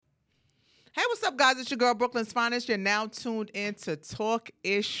What's up, guys? It's your girl, Brooklyn's Finest. You're now tuned in to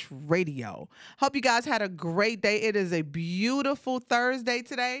Talk-ish Radio. Hope you guys had a great day. It is a beautiful Thursday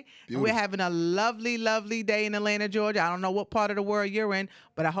today. And we're having a lovely, lovely day in Atlanta, Georgia. I don't know what part of the world you're in,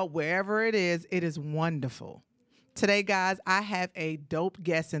 but I hope wherever it is wonderful. Today, guys, I have a dope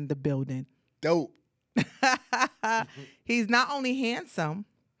guest in the building. Dope. He's not only handsome,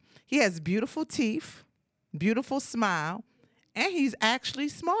 he has beautiful teeth, beautiful smile, and he's actually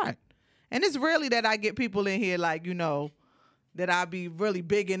smart. And it's rarely that I get people in here like, that I be really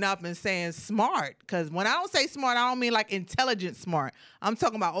bigging up and saying smart. Because when I don't say smart, I don't mean like intelligent smart. I'm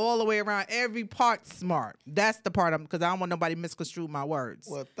talking about all the way around, every part smart. That's the part because I don't want nobody misconstrue my words.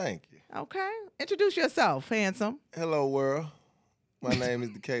 Well, thank you. Okay. Introduce yourself, handsome. Hello, world. My name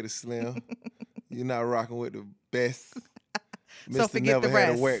is Decatur Slim. You're not rocking with the best. So Mr. forget Never the rest.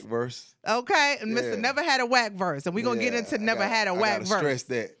 Had a whack verse. Okay. And Mr. Never Had a whack verse. And we're going to get into Never Had a Whack verse. Stress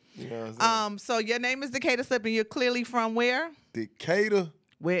that. You know what I'm saying? So your name is Decatur Slip, and you're clearly from where? Decatur.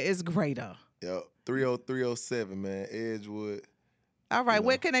 Where is greater? Yep. 30307, man. Edgewood. All right.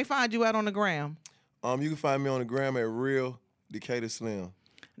 Where can they find you at on the gram? You can find me on the gram at Real Decatur Slim.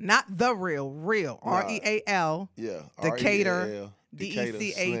 Not the real. R-E-A-L. Yeah. Decatur. Decatur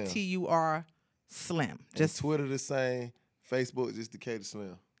D-E-C-A-T-U-R Slim. Just Twitter the same. Facebook just Decatur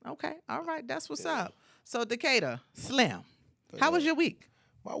Slim. Okay. All right. That's what's up. So Decatur Slim. How was your week?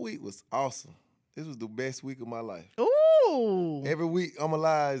 My week was awesome. This was the best week of my life. Ooh. Every week I'm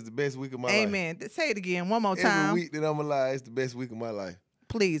alive is the best week of my life. Amen. Say it again one more time. Every week that I'm alive is the best week of my life.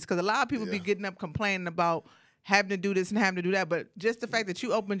 Please, because a lot of people be getting up complaining about having to do this and having to do that, but just the fact that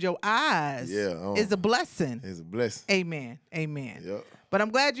you opened your eyes is a blessing. It's a blessing. Amen. Amen. Yep. But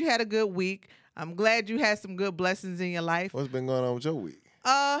I'm glad you had a good week. I'm glad you had some good blessings in your life. What's been going on with your week?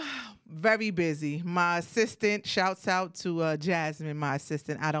 Very busy. My assistant, shouts out to Jasmine, my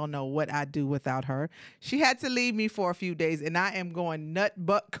assistant. I don't know what I'd do without her. She had to leave me for a few days, and I am going nut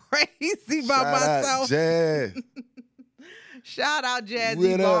butt crazy by myself. Out, Jazz. Shout out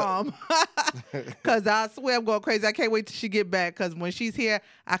Jazzy Mom. Because I swear I'm going crazy. I can't wait till she get back, because when she's here,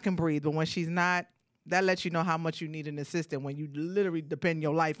 I can breathe. But when she's not, that lets you know how much you need an assistant when you literally depend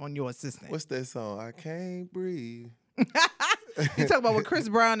your life on your assistant. What's that song? I can't breathe. You talking about with Chris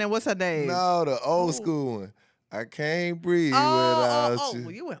Brown and what's her name? No, the old school one. I can't breathe without you.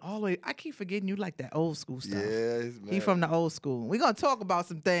 Well, you went all the way. I keep forgetting you like that old school stuff. Yes, man. He from the old school. We're gonna talk about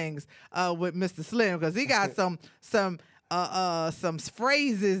some things with Mr. Slim, because he got some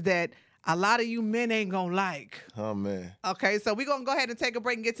phrases that a lot of you men ain't gonna like. Oh man. Okay, so we're gonna go ahead and take a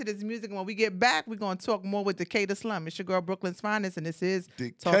break and get to this music. And when we get back, we're gonna talk more with Decatur Slim. It's your girl Brooklyn's Finest, and this is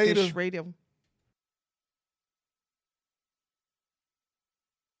Talk-ish Radio.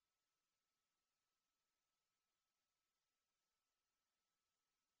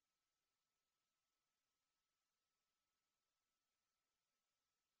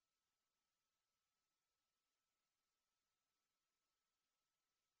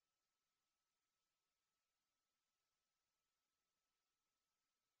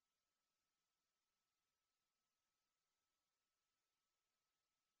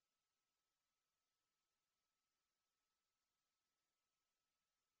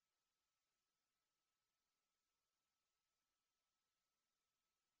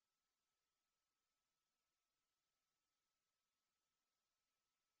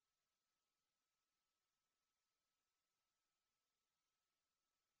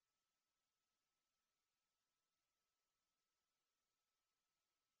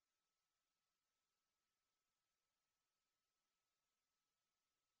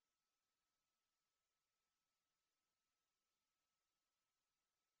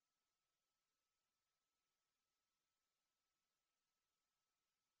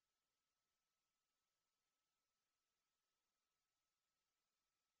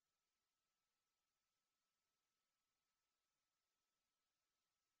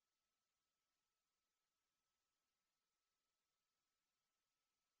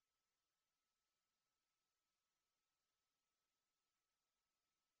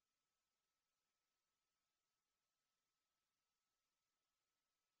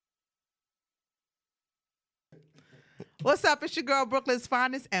 What's up? It's your girl Brooklyn's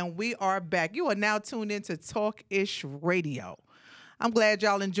Finest, and we are back. You are now tuned into Talk-ish Radio. I'm glad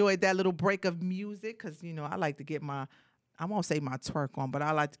y'all enjoyed that little break of music, because, I like to get I won't say my twerk on, but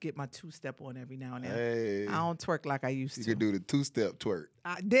I like to get my two-step on every now and then. Hey. I don't twerk like I used to. You can do the two-step twerk.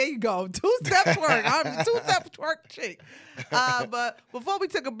 There you go. Two-step twerk. I'm a two-step twerk chick. But before we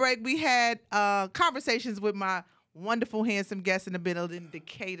took a break, we had conversations with my wonderful, handsome guest in the building,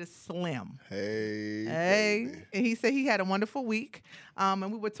 Decatur Slim. Hey, Hey, baby. and he said he had a wonderful week.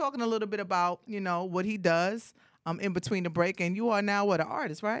 And we were talking a little bit about, what he does in between the break. And you are now an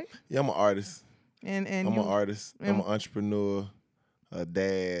artist, right? Yeah, I'm an artist. And I'm you, an artist. I'm an entrepreneur, a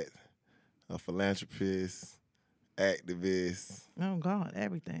dad, a philanthropist, activist, oh God,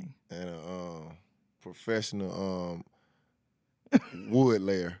 everything. and a professional wood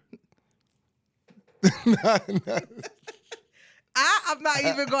layer. I'm not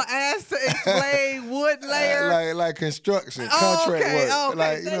even gonna ask to explain wood layer. like construction, contract okay, work. okay. Like,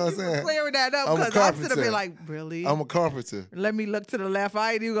 Thank you know what I'm for saying? clearing that up I'm a because I'm sitting carpenter. there like, really? I'm a carpenter. Let me look to the left.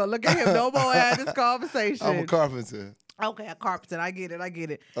 I ain't even gonna look at him no more at this conversation. I'm a carpenter Okay, a carpenter. I get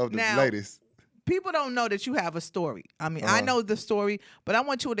it. of the Now, latest. people don't know that you have a story. I mean, I know the story, but I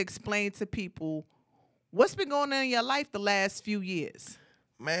want you to explain to people what's been going on in your life the last few years.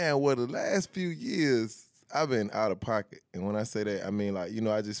 Man, well, the last few years, I've been out of pocket. And when I say that, I mean, like,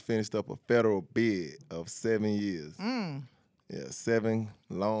 I just finished up a federal bid of 7 years. Yeah, 7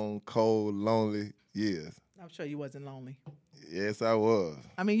 long, cold, lonely years. I'm sure you wasn't lonely. Yes, I was.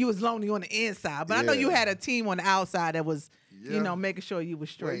 I mean, you was lonely on the inside, but I know you Yeah. had a team on the outside that was, Yeah. making sure you was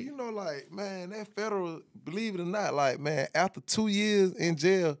Well, straight. like, man, that federal, believe it or not, like, man, after 2 years in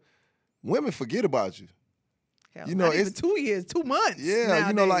jail, women forget about you. Hell, you know, not even it's- 2 years, 2 months. Yeah,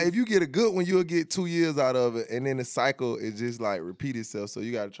 like, nowadays. if you get a good one, you'll get 2 years out of it, and then the cycle is just, like, repeat itself, so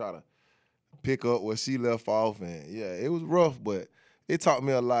you got to try to pick up where she left off, and, yeah, it was rough, but it taught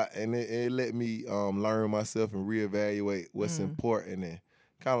me a lot, and it let me learn myself and reevaluate what's important and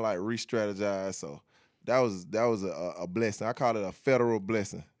kind of, like, re-strategize, so that was a blessing. I call it a federal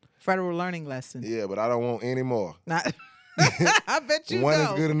blessing. Federal learning lesson. Yeah, but I don't want any more. Not, I bet you One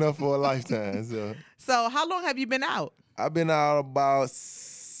know. is good enough for a lifetime, so. So how long have you been out? I've been out about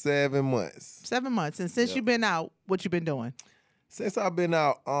 7 months. 7 months. And since Yep. you've been out, what you been doing? Since I've been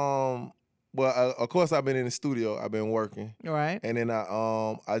out, of course I've been in the studio. I've been working, All right. and then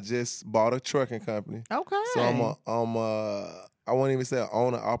I just bought a trucking company. Okay. So I won't even say an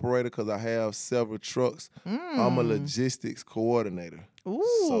owner operator because I have several trucks. I'm a logistics coordinator. Ooh.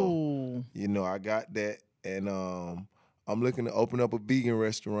 So, I got that, and I'm looking to open up a vegan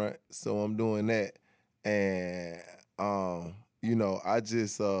restaurant. So I'm doing that, and I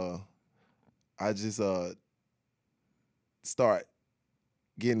just start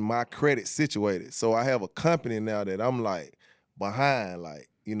getting my credit situated. So I have a company now that I'm like behind, like,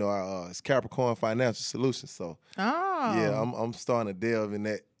 it's Capricorn Financial Solutions. So yeah, I'm starting to delve in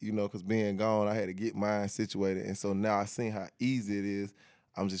that, because being gone, I had to get mine situated. And so now I seen how easy it is.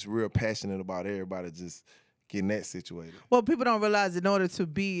 I'm just real passionate about everybody just getting that situated. Well, people don't realize in order to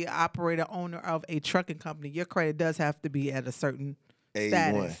be operator, owner of a trucking company, your credit does have to be at a certain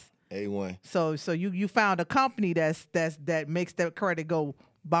status. A1. So you found a company that makes that credit go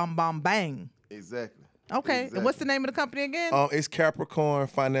bam bam bang. Exactly. Okay. And what's the name of the company again? It's Capricorn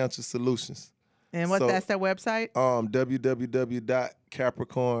Financial Solutions. And that's their website?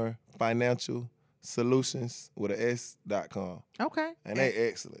 www.capricornfinancialsolutions.com. Okay. And they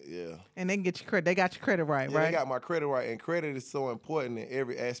excellent, yeah. And they can get your credit. They got your credit right, Yeah, right? they got my credit right, and credit is so important in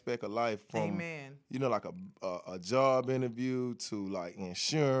every aspect of life. From Amen. like a job interview to like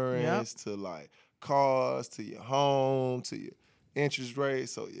insurance to like cars to your home to your interest rate.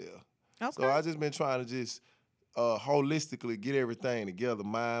 So yeah. Okay. So I just been trying to just holistically get everything together: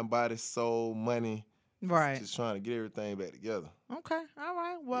 mind, body, soul, money. Right. Just trying to get everything back together. Okay. All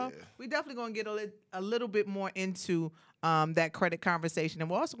right. Well, Yeah. we definitely going to get a little bit more into that credit conversation. And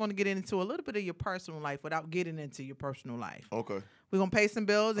we're also going to get into a little bit of your personal life without getting into your personal life. Okay. We're going to pay some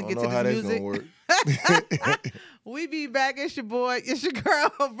bills and I get don't to know how this that's music. gonna work. We be back. It's your boy. It's your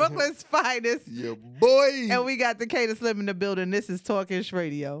girl, Brooklyn's finest. Yeah, boy. And we got Decatur Slim in the building. This is Talkish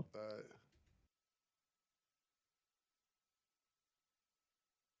Radio.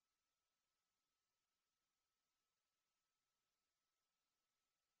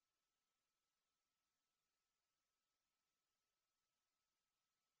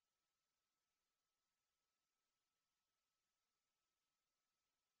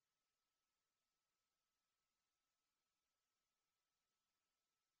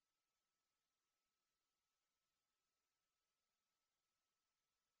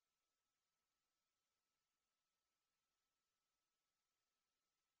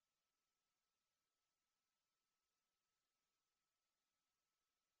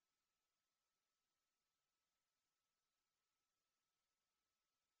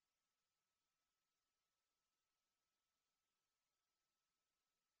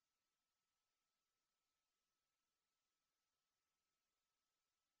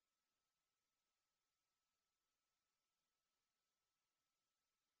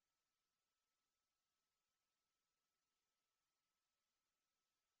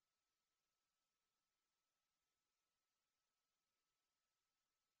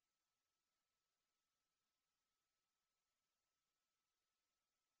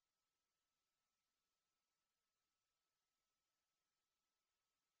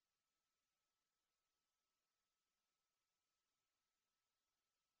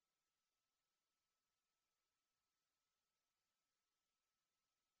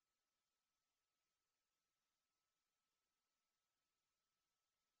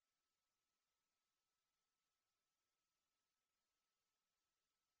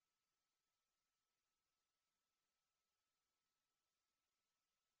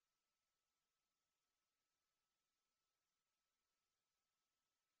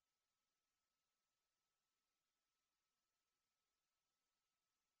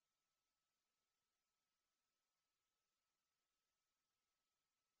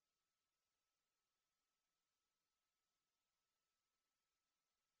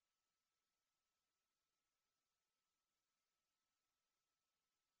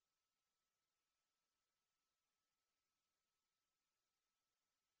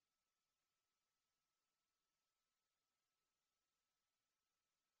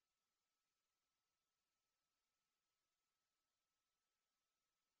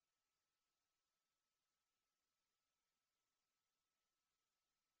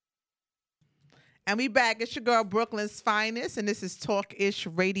 And we back. It's your girl, Brooklyn's Finest, and this is Talk-ish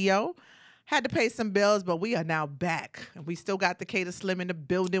Radio. Had to pay some bills, but we are now back. And we still got Decatur Slim in the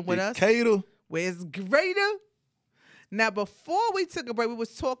building with us. Decatur? Where's Greater? Now, before we took a break, we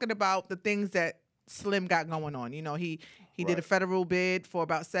was talking about the things that Slim got going on. You know, he did a federal bid for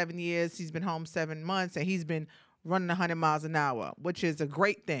about 7 years. He's been home 7 months, and he's been running 100 miles an hour, which is a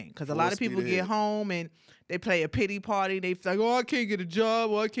great thing because a lot of people get home and they play a pity party. They like, oh, I can't get a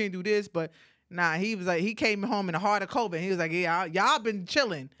job, or I can't do this, but nah, he was like, he came home in the heart of COVID. He was like, yeah, y'all been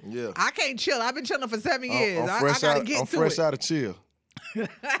chilling. Yeah. I can't chill. I've been chilling for 7 years. I'm I gotta get to it. I'm fresh out of chill.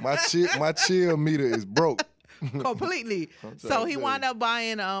 My chill meter is broke. Completely. So he wound up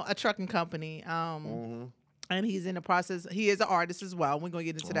buying a trucking company. And he's in the process. He is an artist as well. We're gonna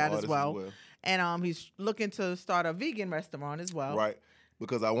get into that as well. And he's looking to start a vegan restaurant as well. Right.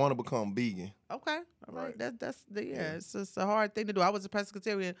 Because I want to become vegan. Okay. All right. It's just a hard thing to do. I was a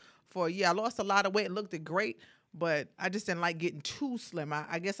pescatarian for a year. I lost a lot of weight. It looked great, but I just didn't like getting too slim.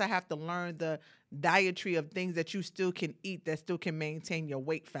 I guess I have to learn the dietary of things that you still can eat that still can maintain your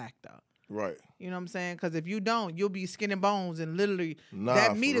weight factor. Right. You know what I'm saying? Because if you don't, you'll be skin and bones, and literally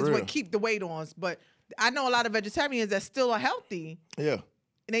that meat is what keep the weight on. But I know a lot of vegetarians that still are healthy. Yeah.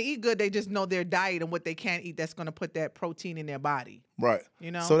 And they eat good. They just know their diet and what they can't eat that's going to put that protein in their body. Right.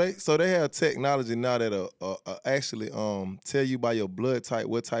 You know. So they have technology now that actually tell you by your blood type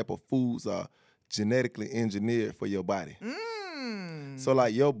what type of foods are genetically engineered for your body. So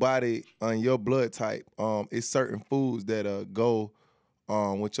like your body on your blood type, it's certain foods that go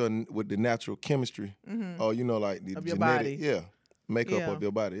with the natural chemistry, or like the of your genetic, body. Makeup of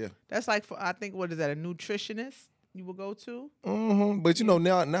your body. Yeah. That's like I think what is that, a nutritionist you will go to? But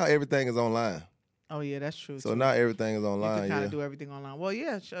now everything is online. Oh yeah, that's true. So now everything is online. You can kind of do everything online. Well,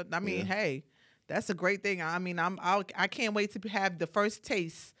 yeah. I mean, hey, that's a great thing. I mean, I can't wait to have the first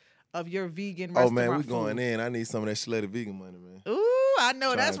taste of your vegan restaurant. Oh man, we going in. I need some of that Slutty Vegan money, man. Ooh, I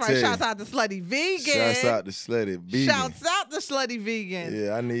know that's right. Shouts out to Slutty Vegan. Shouts out to Slutty Vegan. Shouts out to Slutty Vegan.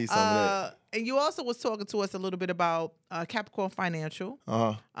 Yeah, I need some of that. And you also was talking to us a little bit about Capricorn Financial.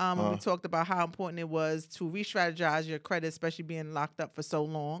 We talked about how important it was to re-strategize your credit, especially being locked up for so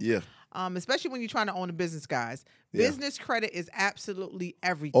long. Yeah. Especially when you're trying to own a business, guys. Yeah. Business credit is absolutely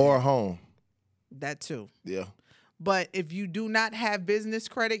everything. Or a home. That too. Yeah. But if you do not have business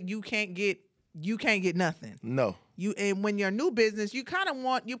credit, you can't get nothing. No. And when you're a new business, you kind of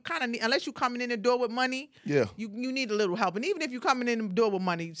need, unless you're coming in the door with money, you need a little help. And even if you're coming in the door with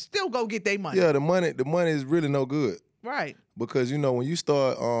money, still go get their money. Yeah, the money is really no good. Right. Because when you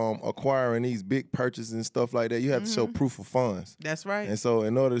start acquiring these big purchases and stuff like that, you have to show proof of funds. That's right. And so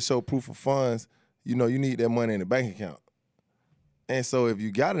in order to show proof of funds, you need that money in the bank account. And so if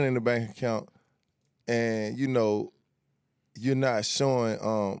you got it in the bank account and you're not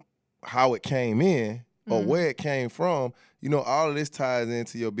showing how it came in or where it came from, all of this ties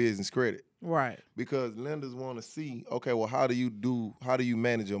into your business credit. Right. Because lenders want to see, okay, well, how do you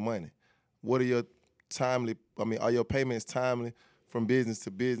manage your money? What are are your payments timely from business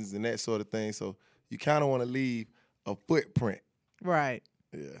to business and that sort of thing? So you kind of want to leave a footprint. Right.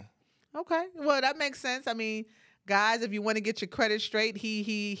 Yeah. Okay. Well, that makes sense. I mean, guys, if you want to get your credit straight,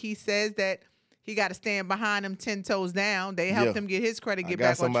 he says that he got to stand behind him 10 toes down. They helped him get his credit back on track.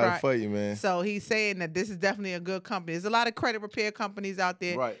 I got somebody for you, man. So he's saying that this is definitely a good company. There's a lot of credit repair companies out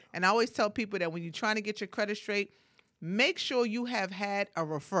there. Right. And I always tell people that when you're trying to get your credit straight, make sure you have had a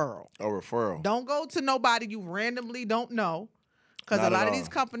referral. A referral. Don't go to nobody you randomly don't know, because a lot of these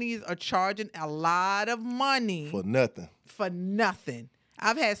companies are charging a lot of money. For nothing. For nothing.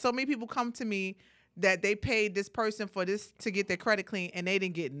 I've had so many people come to me that they paid this person for this to get their credit clean, and they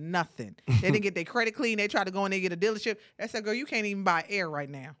didn't get nothing. They didn't get their credit clean. They tried to go in there and get a dealership. They said, girl, you can't even buy air right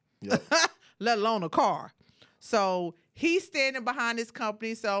now, let alone a car. So he's standing behind this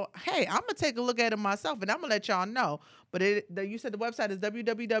company. So, hey, I'm going to take a look at it myself, and I'm going to let y'all know. But you said the website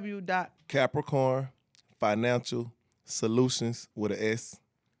is Capricorn Financial Solutions with an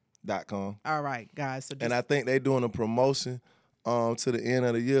S.com. All right, guys. So and I think they're doing a promotion to the end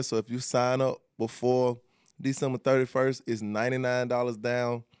of the year. So if you sign up before December 31st, it's $99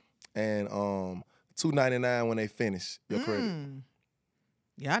 down and $299 when they finish your credit.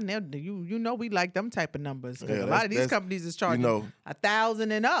 Yeah, I never. We like them type of numbers. Yeah, a lot of these companies is charging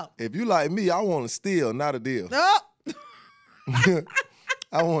 $1,000 and up. If you like me, I want to steal, not a deal. Oh.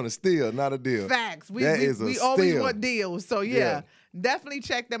 I want to steal, not a deal. Facts. We always want deals. So yeah. Definitely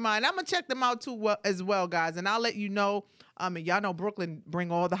check them out. And I'm going to check them out too as well, guys. And I'll let you know. And y'all know Brooklyn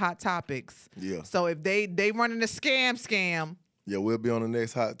bring all the hot topics. Yeah. So if they running a scam. Yeah, we'll be on the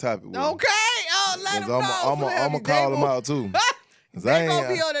next hot topic. Okay. Oh, let them know. I'm going to call them out too. 'Cause They're going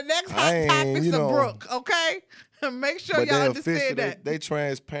to be on the next Hot Topics of Brooke, okay? Make sure but y'all they understand official, that. they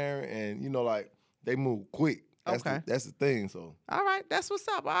transparent and, like, they move quick. That's Okay. that's the thing, so. All right, that's what's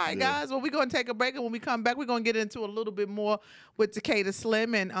up. All right, guys. Well, we're going to take a break, and when we come back, we're going to get into a little bit more with Decatur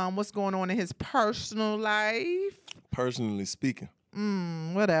Slim and what's going on in his personal life. Personally speaking.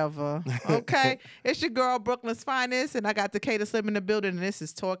 Whatever. Okay. It's your girl, Brooklyn's Finest, and I got Decatur Slim in the building, and this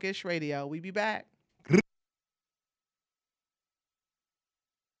is Talkish Radio. We be back.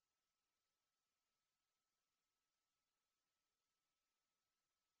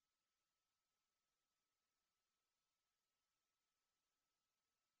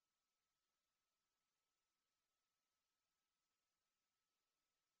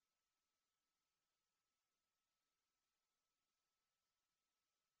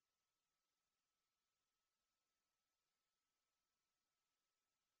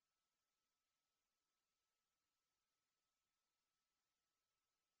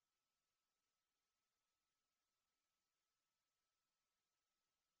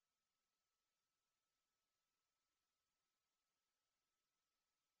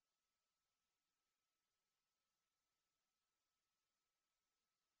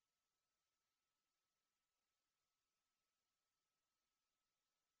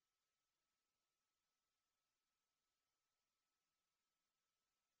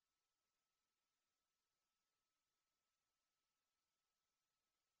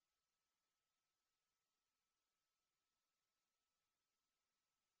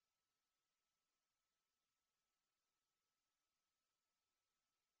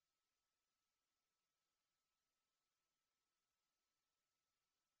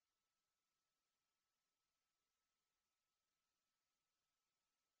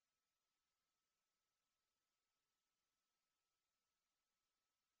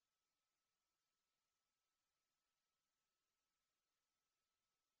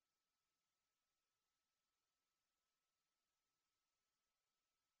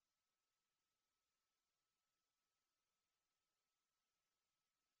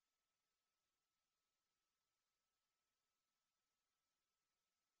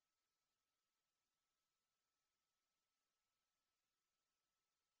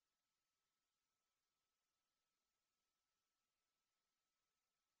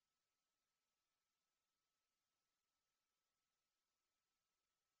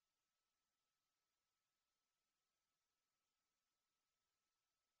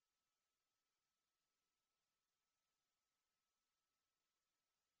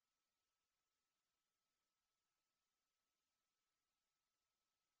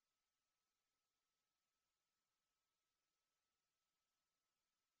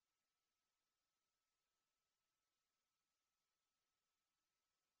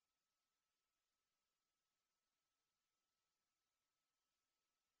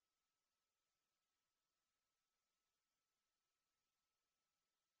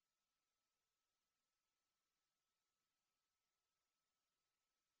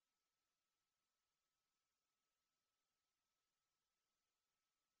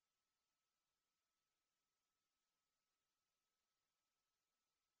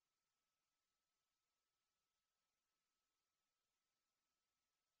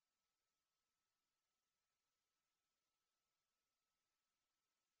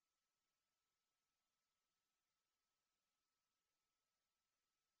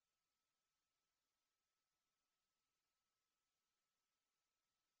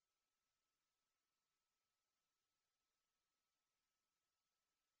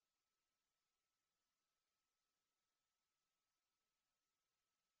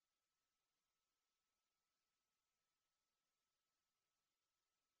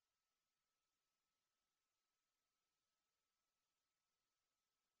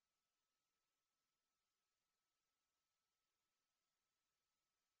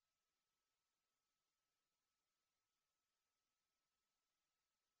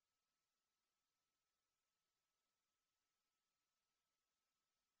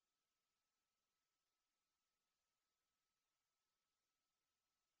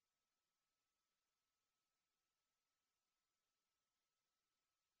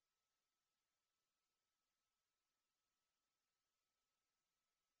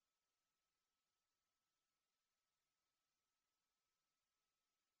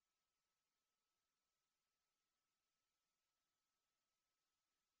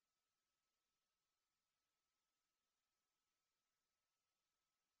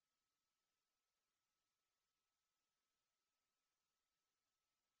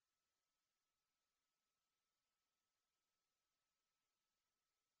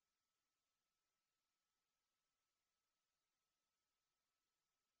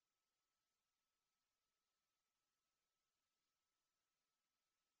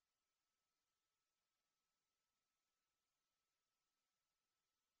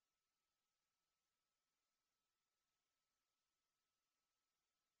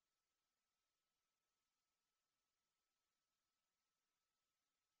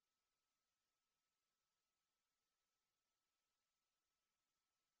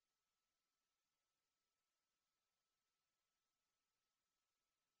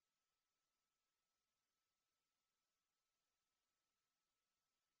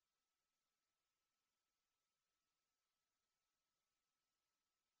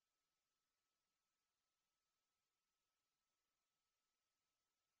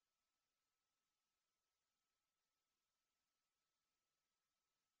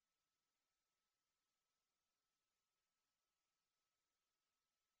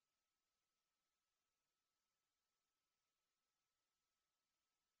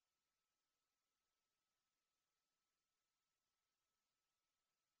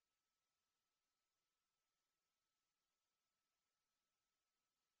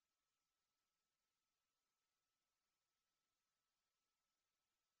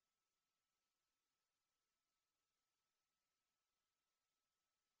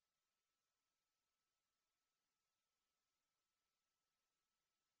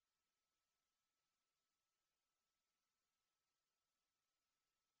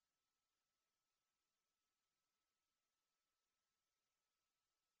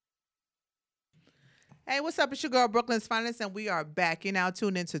 Hey, what's up? It's your girl, Brooklyn's Finest, and we are back. You're now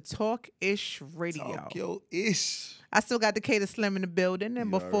tuned into Talk-ish Radio. Talk your ish. I still got the Decatur Slim in the building, and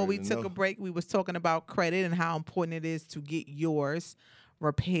You before we already took know. a break, we was talking about credit and how important it is to get yours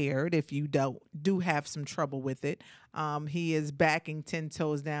repaired if you do have some trouble with it. He is backing 10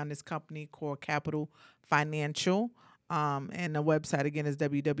 toes down this company, Core Capital Financial. And the website again is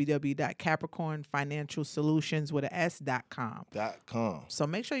www.capricornfinancialsolutions.com. .com. So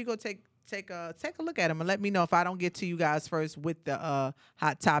make sure you go take a look at them and let me know if I don't get to you guys first with the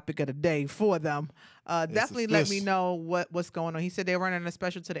hot topic of the day for them. Definitely let me know what's going on. He said they're running a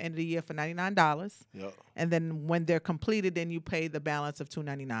special to the end of the year for $99. Yep. And then when they're completed, then you pay the balance of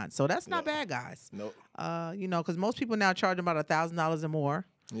 $299. So that's not Yep. bad, guys. Nope. Because most people now charge about $1,000 or more.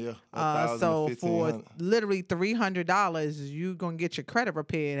 Yeah. So for $1,500. literally $300, you're gonna get your credit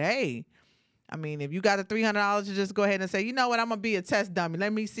repaired. Hey, I mean, if you got the $300, you just go ahead and say, you know what, I'm gonna be a test dummy.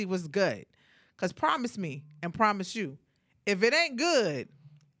 Let me see what's good. Cause promise me and promise you, if it ain't good,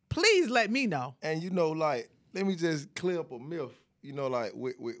 please let me know. And like, let me just clear up a myth, like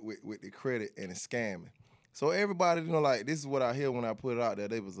with the credit and the scamming. So everybody, like, this is what I hear when I put it out there.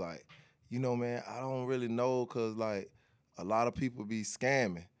 They was like, man, I don't really know, cause like a lot of people be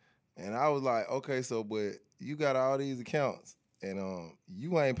scamming. And I was like, okay, so but you got all these accounts and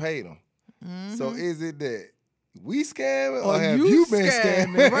you ain't paid them. Mm-hmm. So is it that we scamming Or or have you been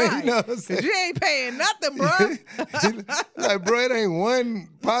scamming? Right. You know what I'm Cause saying? you ain't paying nothing, bro. Like, bro, it ain't one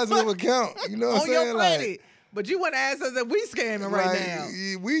positive account. You know what I'm On your saying? credit. But you want to ask us if we scamming right now.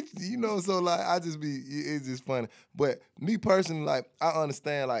 We, so like, it's just funny. But me personally, like, I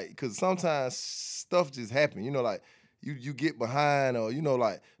understand, like, because sometimes stuff just happen. Like, you get behind, or,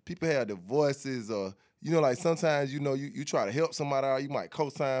 like, people have divorces, or, like, sometimes, you try to help somebody out, you might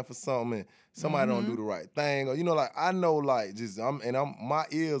co-sign for something, and somebody don't do the right thing, or, like, I know, like, my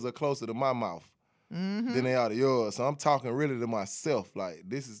ears are closer to my mouth than they are to yours, so I'm talking really to myself, like,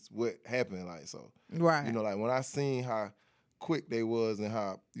 this is what happened, like, so. Right. Like, when I seen how quick they was and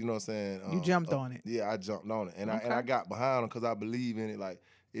how, you know what I'm saying? You jumped on it. Yeah, I jumped on it. And Okay. I got behind them because I believe in it. Like,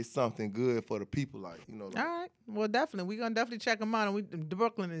 it's something good for the people. Like, All right. Well, definitely. We're going to definitely check them out. And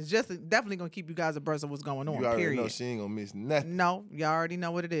Brooklyn is just definitely going to keep you guys abreast of what's going on, you already period. know she ain't going to miss nothing. No, you already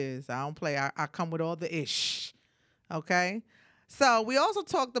know what it is. I don't play. I come with all the ish. Okay? So we also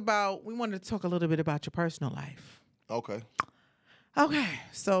we wanted to talk a little bit about your personal life. Okay. Okay,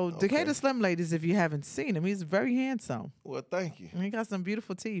 so Decatur Slim, ladies, if you haven't seen him, he's very handsome. Well, thank you. And he got some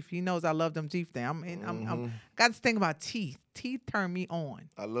beautiful teeth. He knows I love them teeth. I'm got this thing about teeth. Teeth turn me on.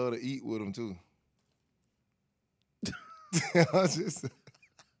 I love to eat with them, too. I just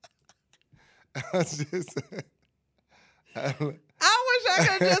I wish I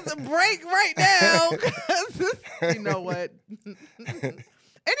could just break right now. 'Cause you know what?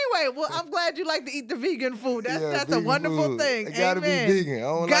 Anyway, well, I'm glad you like to eat the vegan food. That's a wonderful food. thing. It gotta Amen. be vegan. I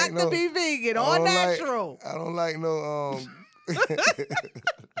don't got like no, to be vegan, I all don't natural. I don't like no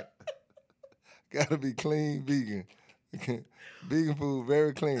gotta be clean vegan. Vegan food,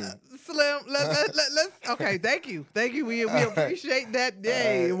 very clean. Slim, let's okay, thank you. We appreciate that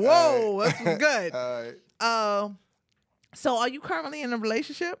day. All right, Whoa, this was good. All right. So are you currently in a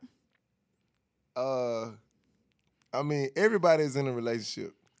relationship? I mean, everybody's in a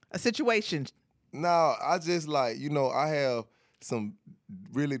relationship. A situation. No, I just like, I have some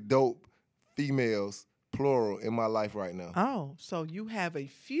really dope females, plural, in my life right now. Oh, so you have a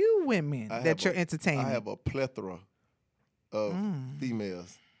few women that you're entertaining. I have a plethora of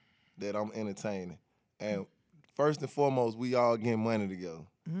females that I'm entertaining. And first and foremost, we all getting money together.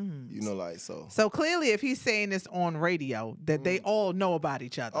 So. So clearly, if he's saying this on radio, that they all know about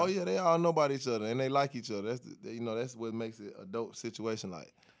each other. Oh yeah, they all know about each other and they like each other. That's what makes it a dope situation.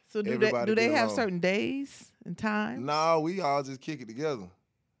 Like, so do they have certain days and times? No, we all just kick it together.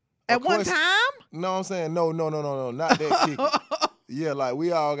 At one time? No, I'm saying no, not that kick it. Yeah, like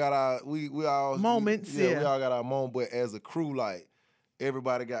we all got our we all moments. We all got our moment, but as a crew, like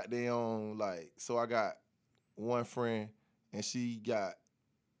everybody got their own. Like, so I got one friend and she got.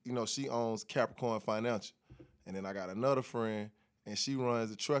 She owns Capricorn Financial. And then I got another friend, and she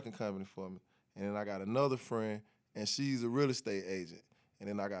runs a trucking company for me. And then I got another friend, and she's a real estate agent. And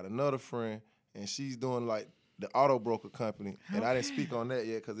then I got another friend, and she's doing, like, the auto broker company. Okay. And I didn't speak on that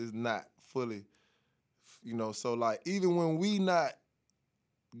yet because it's not fully, So, like, even when we not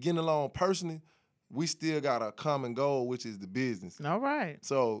getting along personally, we still got a common goal, which is the business. All right.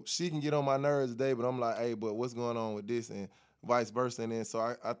 So she can get on my nerves today, but I'm like, hey, but what's going on with this? And vice versa. And then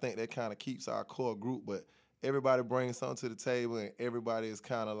so I think that kind of keeps our core group, but everybody brings something to the table and everybody is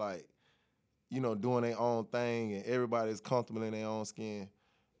kind of like, doing their own thing and everybody is comfortable in their own skin.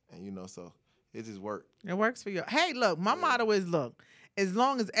 And, so It just worked. It works for you. Hey, look, my motto is look, as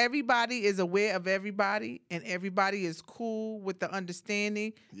long as everybody is aware of everybody and everybody is cool with the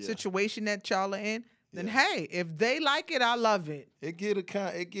understanding situation that y'all are in, then hey, if they like it, I love it. It get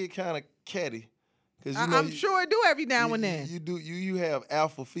kind of catty. Cause I'm sure it do every now and then. You have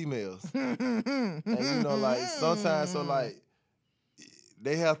alpha females. And like sometimes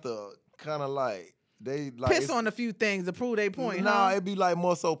they have to kind of like piss on a few things to prove their point. No, it'd be like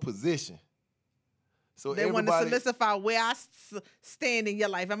more so position. So they want to solidify where I stand in your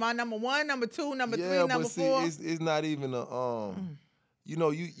life. Am I number 1, number 2, number 3, number 4? It's not even a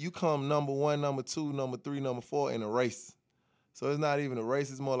you come number 1, number 2, number 3, number 4 in a race. So it's not even a race.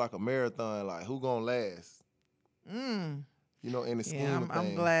 It's more like a marathon. Like who gonna last? In the scheme of things.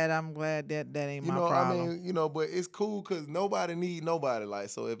 I'm glad that ain't my problem. I mean, but it's cool because nobody need nobody. Like,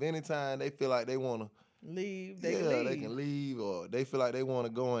 so if anytime they feel like they want to leave, they can leave. They can leave, or they feel like they want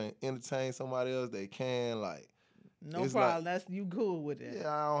to go and entertain somebody else, they can. Like, no problem. That's you cool with it. Yeah,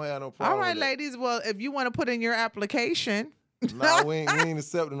 I don't have no problem. All right, ladies. Well, if you want to put in your application. No, we ain't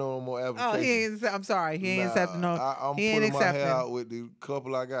accepting no more applications. I'm sorry. He ain't accepting no. I'm putting my hair out with the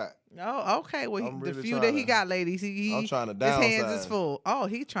couple I got. Oh, okay. Well, the few that he got, ladies, I'm trying to downsize. His hands is full. Oh,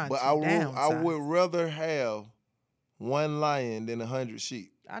 he trying to downsize. I would rather have 1 lion than 100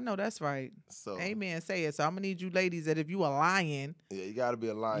 sheep. I know that's right. So, amen. Say it. So I'm gonna need you, ladies, that if you a lion, you gotta be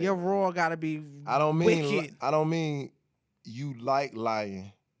a lion. Your roar gotta be. Wicked. I don't mean you like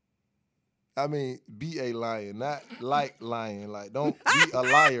lying. I mean, be a lion, not like lying. Like, don't be a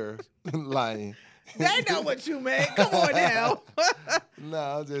liar lying. They know what you meant. Come on now.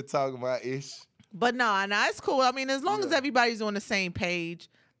 Nah, I'm just talking about ish. But no, it's cool. I mean, as long as everybody's on the same page,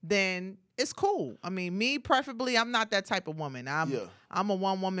 then it's cool. I mean, me preferably, I'm not that type of woman. I'm a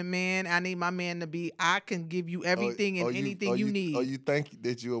one-woman man. I need my man to be, I can give you everything and anything you need. Oh, you think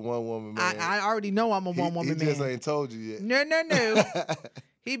that you're a one-woman man? I already know I'm a one-woman man. He just ain't told you yet. No.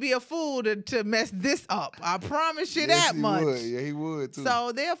 He'd be a fool to mess this up. I promise you that much. Would. Yeah, he would too.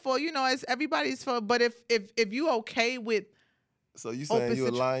 So therefore, it's everybody's fault. But if you okay with, so you saying you a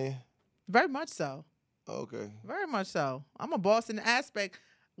lion? Very much so. Okay. Very much so. I'm a boss in the aspect.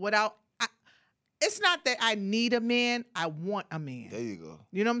 It's not that I need a man. I want a man. There you go.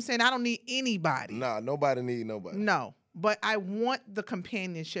 You know what I'm saying? I don't need anybody. Nah, nobody need nobody. No, but I want the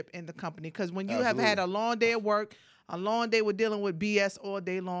companionship in the company because when you have had a long day at work. A long day with dealing with BS all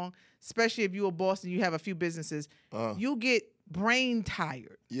day long, especially if you're a boss and you have a few businesses, you get brain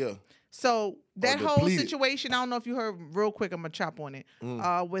tired. Yeah. So that whole situation, I don't know if you heard real quick, I'm going to chop on it,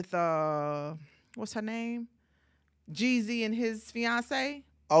 with, what's her name? Jeezy and his fiance.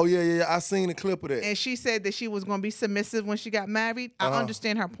 Oh, yeah. I seen a clip of that. And she said that she was going to be submissive when she got married. I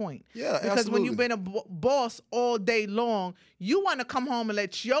understand her point. Yeah, because when you've been a boss all day long, you want to come home and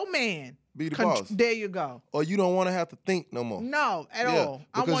let your man be the boss. There you go. Or you don't want to have to think no more. No, at all.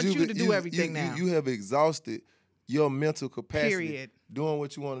 I want you to do everything now. You have exhausted your mental capacity. Period. Doing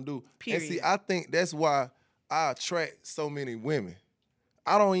what you want to do. Period. And see, I think that's why I attract so many women.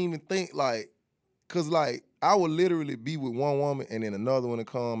 I don't even think because I would literally be with one woman and then another one to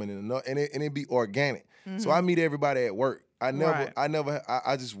come and then another, and it be organic. Mm-hmm. So I meet everybody at work. I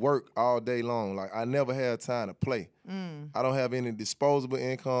just work all day long. Like I never have time to play. I don't have any disposable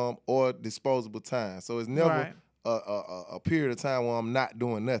income or disposable time. So it's never a period of time where I'm not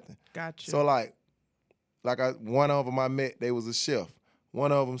doing nothing. Gotcha. So one of them I met, they was a chef.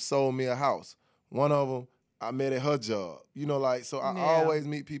 One of them sold me a house. One of them I met at her job. So I always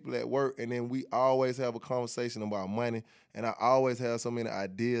meet people at work, and then we always have a conversation about money, and I always have so many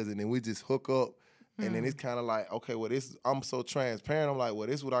ideas, and then we just hook up. And then it's kind of like, okay, well, I'm so transparent. I'm like, well,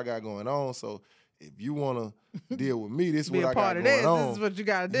 this is what I got going on. So if you want to deal with me, this is what I got going on. This is what you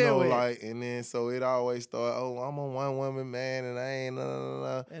got to deal with. And then so it always started, I'm a one-woman man, and I ain't,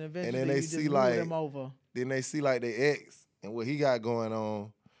 And eventually then they see them over. Then they see their ex and what he got going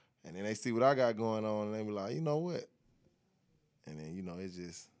on. And then they see what I got going on, and they be like, you know what? And then, it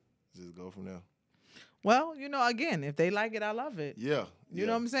just go from there. Well, again, if they like it, I love it. Yeah. You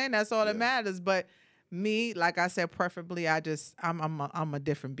know what I'm saying? That's all that matters. But me, like I said, preferably, I'm a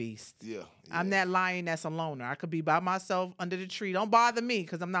different beast. Yeah. I'm that lion that's a loner. I could be by myself under the tree. Don't bother me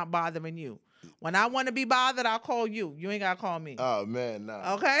because I'm not bothering you. When I want to be bothered, I'll call you. You ain't got to call me. Oh, man,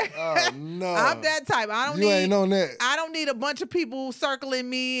 nah. Okay? Oh, no. I'm that type. You ain't on that. I don't need a bunch of people circling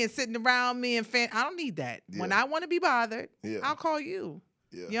me and sitting around me. I don't need that. Yeah. When I want to be bothered, I'll call you.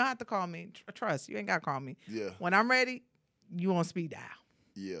 Yeah. You don't have to call me. Trust. You ain't got to call me. Yeah. When I'm ready, you on speed dial.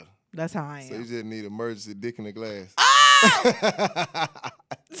 Yeah. That's how I am. So you just need emergency dick in the glass. Oh!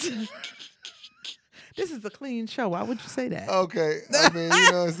 This is a clean show. Why would you say that? Okay, I mean, you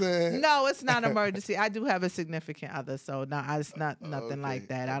know what I'm saying? No, it's not an emergency. I do have a significant other, so no, it's not nothing like Okay.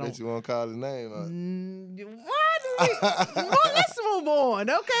 that. I I bet don't. you won't call his name. Why do we? Well, let's move on.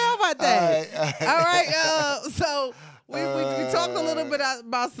 Okay, how about that? All right. So we talked a little bit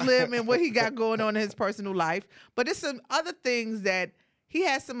about Slim and what he got going on in his personal life, but there's some other things that he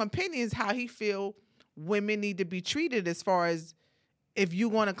has some opinions how he feel women need to be treated as far as if you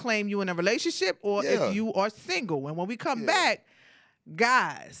want to claim you in a relationship or Yeah. if you are single. And when we come Yeah. back,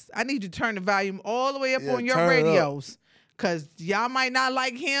 guys, I need you to turn the volume all the way up Yeah, on your turn it up. radios. Cause y'all might not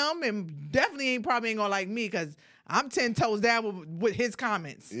like him and definitely probably ain't gonna like me because I'm 10 toes down with his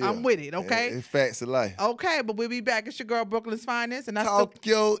comments. Yeah. I'm with it, okay? It's facts of life. Okay, but we'll be back. It's your girl Brooklyn's Finest. And Talk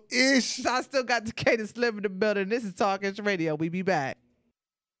your ish. I still got Decatur Slim in the building. This is Talk Ish Radio. We be back.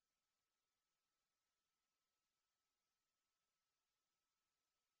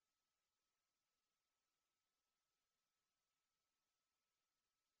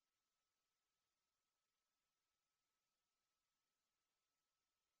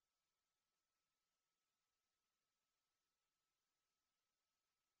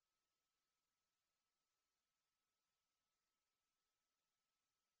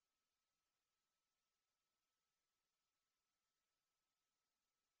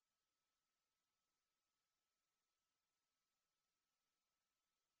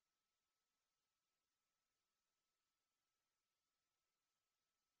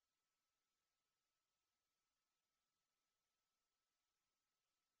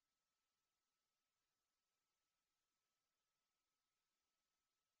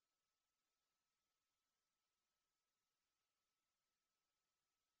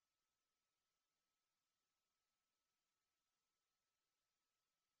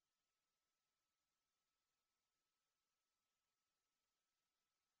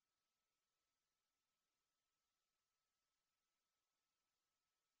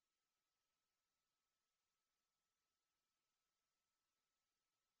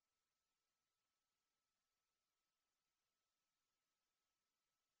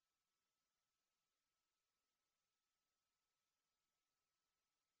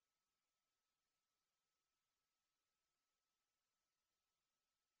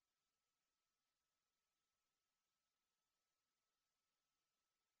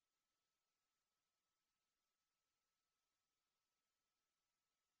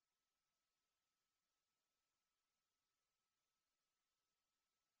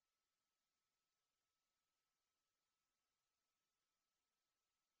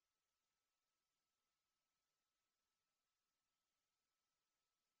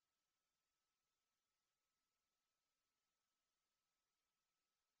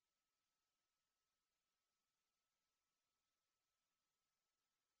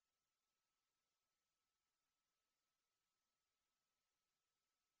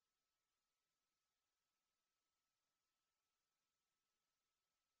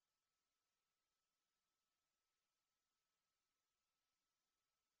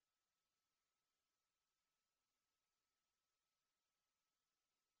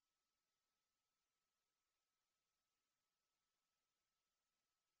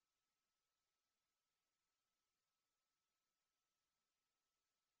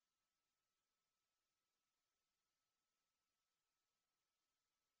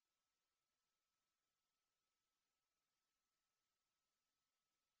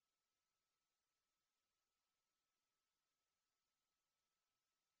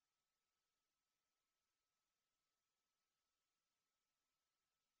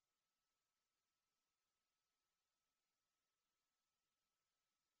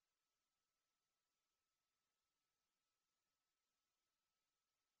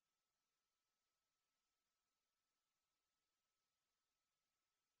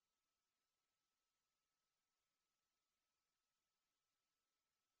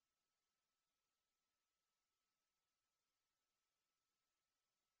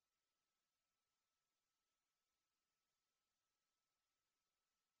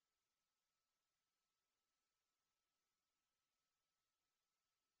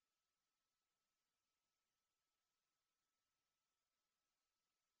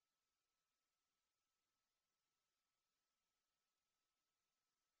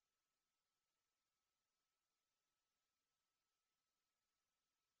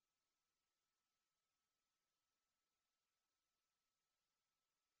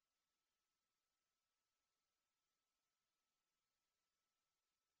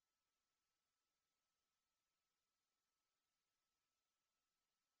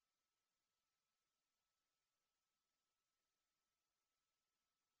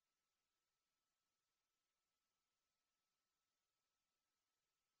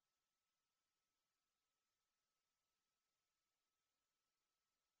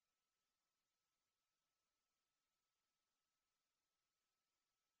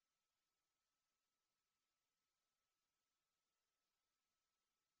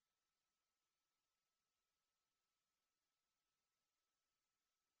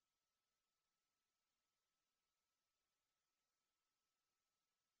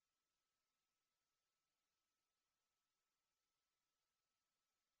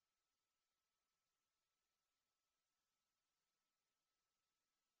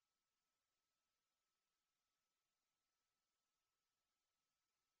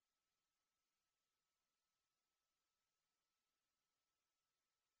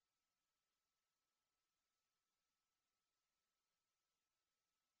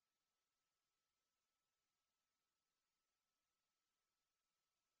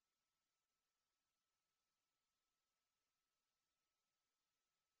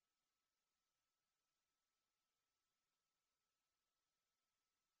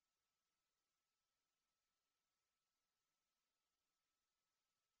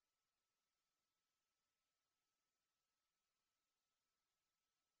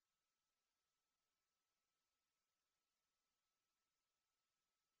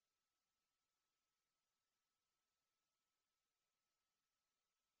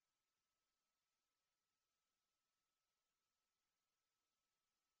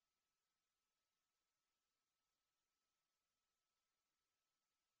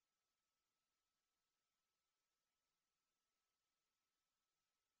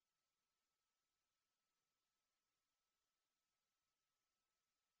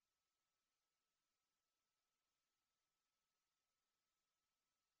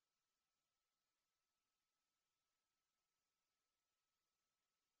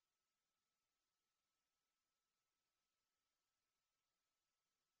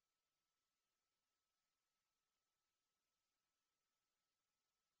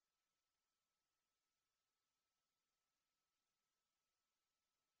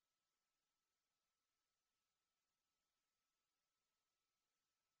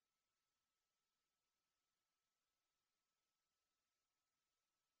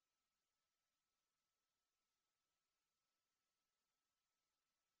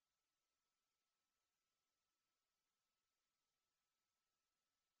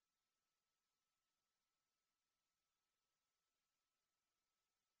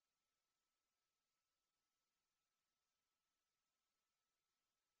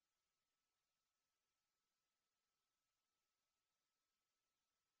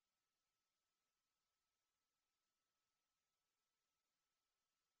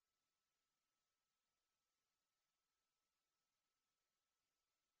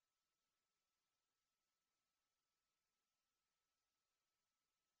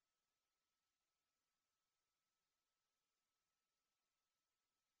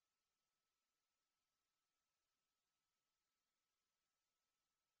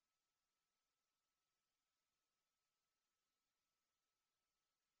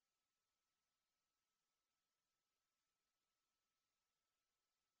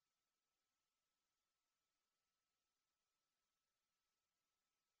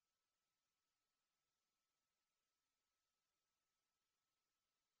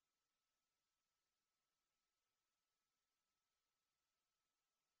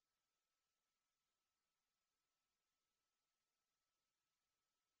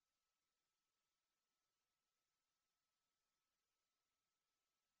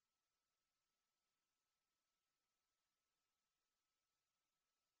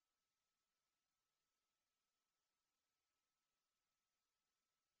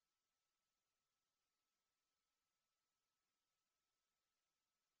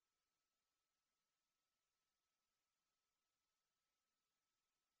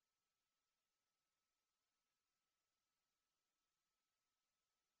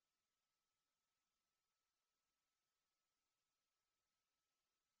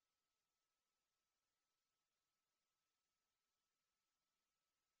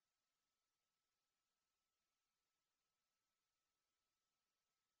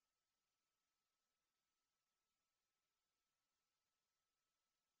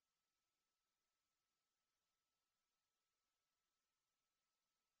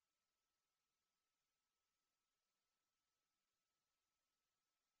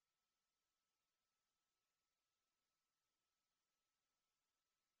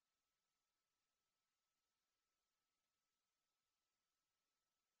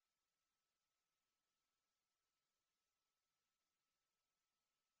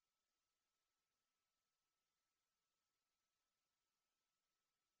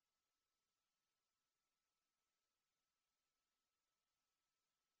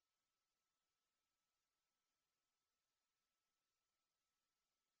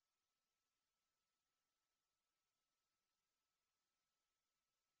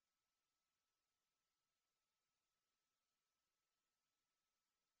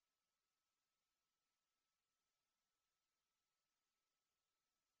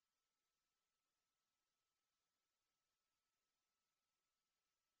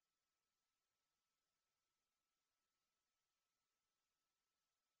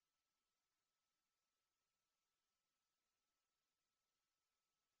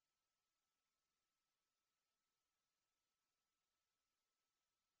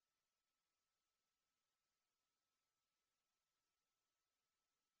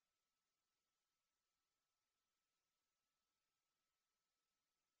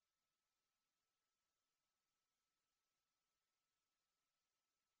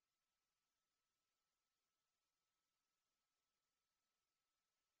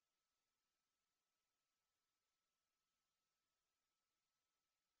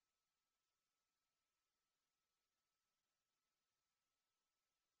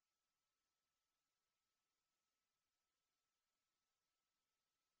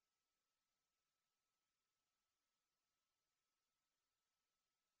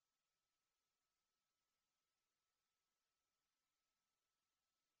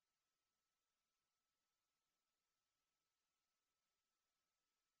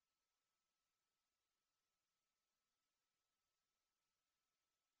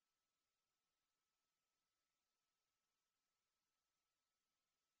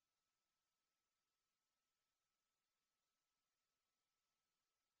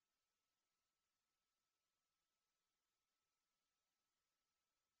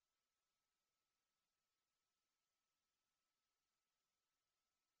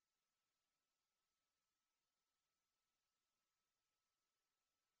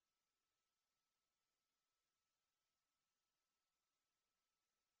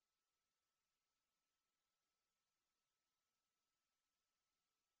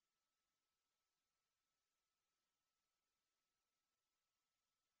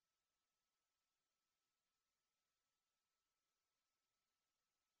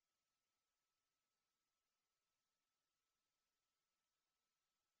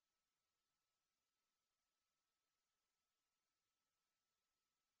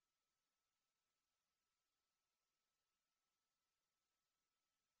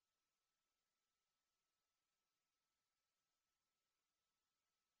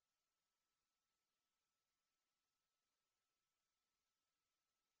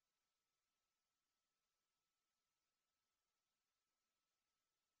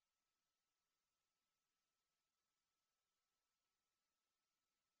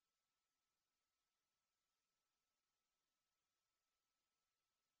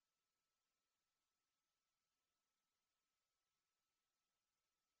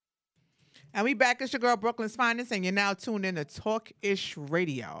 And we back. It's your girl, Brooklyn's Finest, and you're now tuned in to Talk-ish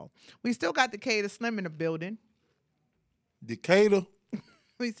Radio. We still got Decatur Slim in the building. Decatur.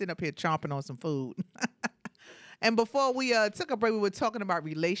 We sitting up here chomping on some food. And before we took a break, we were talking about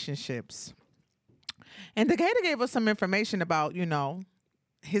relationships. And Decatur gave us some information about,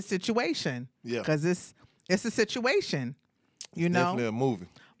 his situation. Yeah. Because it's a situation, Definitely a movie.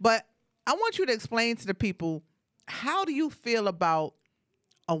 But I want you to explain to the people, how do you feel about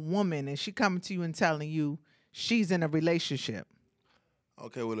a woman and she coming to you and telling you she's in a relationship?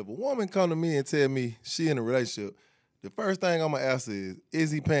 Okay, well, if a woman come to me and tell me she in a relationship, the first thing I'm going to ask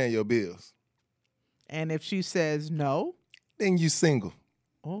is he paying your bills? And if she says no? Then you single.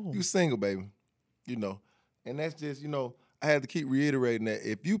 Oh. You single, baby. And that's just, I have to keep reiterating that.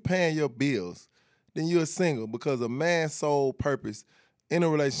 If you paying your bills, then you're single, because a man's sole purpose in a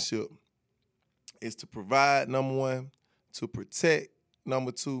relationship is to provide, number one, to protect,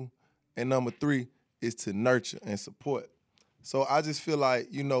 number two, and number three is to nurture and support. So I just feel like,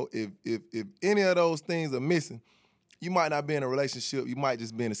 if any of those things are missing, you might not be in a relationship. You might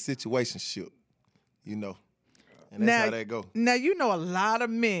just be in a situationship, and that's how that go. Now, a lot of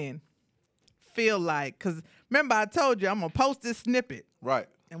men feel like, because remember I told you I'm going to post this snippet. Right.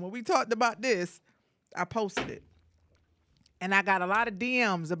 And when we talked about this, I posted it. And I got a lot of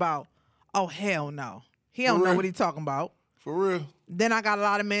DMs about, oh, hell no. He don't know what he talking about. For real. Then I got a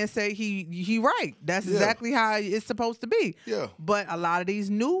lot of men say he right. That's exactly how it's supposed to be. Yeah. But a lot of these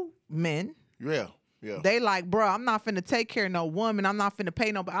new men, they like, bro, I'm not finna take care of no woman. I'm not finna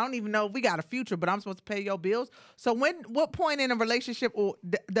pay no. I don't even know if we got a future, but I'm supposed to pay your bills. So what point in a relationship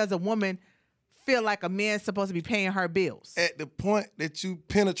does a woman feel like a man's supposed to be paying her bills? At the point that you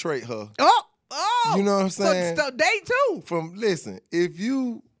penetrate her. Oh. You know what I'm saying? So they too. Listen, if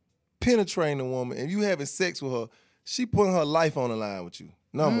you penetrating a woman and you having sex with her, she putting her life on the line with you.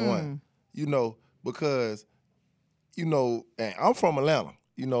 Number one, because, and I'm from Atlanta,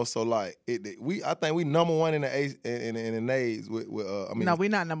 so like I think we number one in the A's with no, we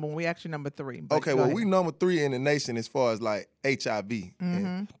not number one. We actually number 3. Okay, well, we number 3 in the nation as far as like HIV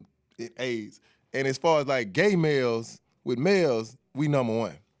and AIDS. And as far as like gay males with males, we number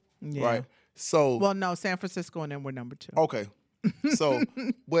 1. Yeah. Right? So well, no, San Francisco and then we're number 2. Okay. So,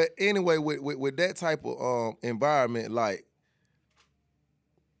 but anyway, with that type of environment, like,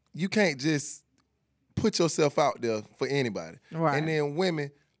 you can't just put yourself out there for anybody. Right. And then women,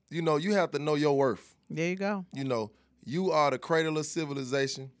 you have to know your worth. There you go. You are the cradle of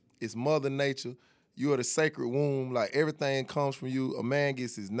civilization. It's Mother Nature. You are the sacred womb. Like, everything comes from you. A man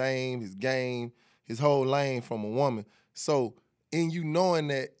gets his name, his game, his whole lane from a woman. So, in you knowing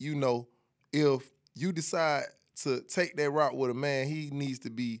that, if you decide to take that route with a man, he needs to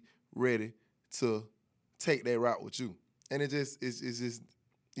be ready to take that route with you. And it's just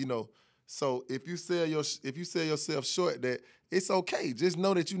so if you sell yourself short, that it's okay. Just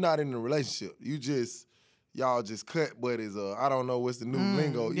know that you're not in a relationship. Y'all just cut buddies, I don't know what's the new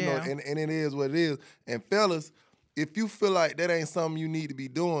lingo, and it is what it is. And fellas, if you feel like that ain't something you need to be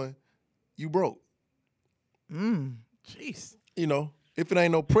doing, you broke. Jeez. If it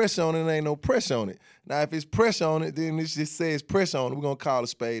ain't no pressure on it, it ain't no pressure on it. Now, if it's pressure on it, then it just says pressure on it. We're going to call a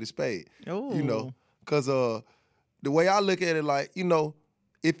spade a spade. Ooh. Because the way I look at it, like,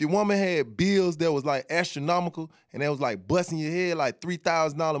 if your woman had bills that was, like, astronomical and that was, like, busting your head, like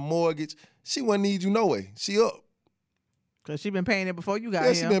 $3,000 mortgage, she wouldn't need you no way. She up. Because she been paying it before you got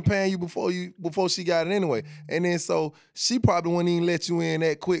here. Yeah, she been paying you before she got it anyway. And then so she probably wouldn't even let you in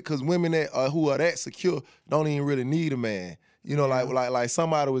that quick, because women that who are that secure don't even really need a man. Like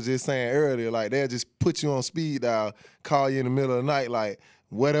somebody was just saying earlier, like they'll just put you on speed dial, call you in the middle of the night, like,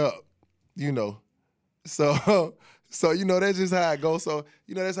 what up? So that's just how it goes. So,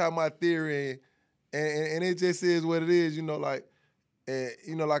 that's how my theory, and it just is what it is, like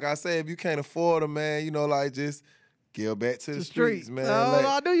I say, if you can't afford a man, like, just give back to the streets, man. Oh,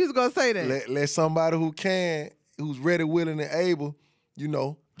 I knew you was gonna say that. Let somebody who's ready, willing, and able,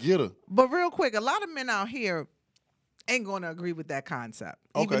 get her. But real quick, a lot of men out here ain't going to agree with that concept.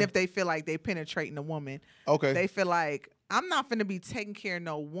 Okay. Even if they feel like they penetrating a woman. Okay. They feel like, I'm not finna be taking care of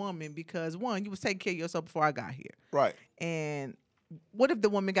no woman because, one, you was taking care of yourself before I got here. Right. And what if the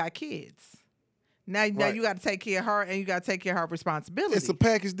woman got kids? Now you got to take care of her, and you got to take care of her responsibility. It's a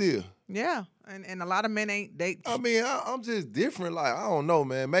package deal. Yeah. And a lot of men ain't. I'm just different. Like, I don't know,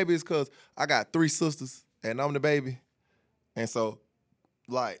 man. Maybe it's because I got 3 sisters, and I'm the baby. And so,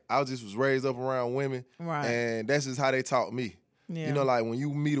 like, I just was raised up around women, right? And that's just how they taught me. Yeah. Like, when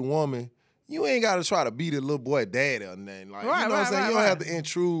you meet a woman, you ain't got to try to be the little boy daddy or nothing. Like, right, you know what I'm saying? Right, you don't have to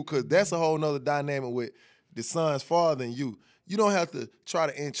intrude, because that's a whole nother dynamic with the son's father and you. you don't have to try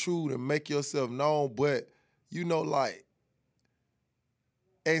to intrude and make yourself known, but you know, like,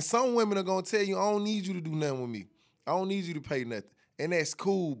 and some women are gonna tell you, I don't need you to do nothing with me. I don't need you to pay nothing. And that's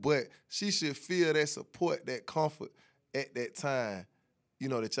cool, but she should feel that support, that comfort at that time, you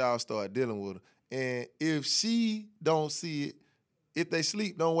know, that y'all start dealing with her. And if she don't see it, if they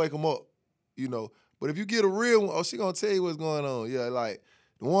sleep, don't wake them up, you know. But if you get a real one, she gonna tell you what's going on. Yeah, like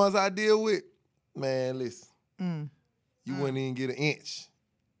the ones I deal with, man, listen, you wouldn't even get an inch.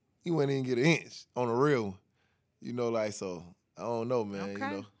 You wouldn't even get an inch on a real one. You know, like, so I don't know, man. Okay. You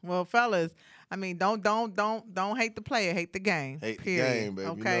know. Well, fellas, I mean, don't hate the player, hate the game. Hate the period. game, baby. You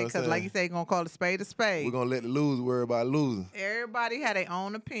know Okay, what I'm because like saying? you say, you're gonna call a spade a spade. We're gonna let the loser worry about losing. Everybody had their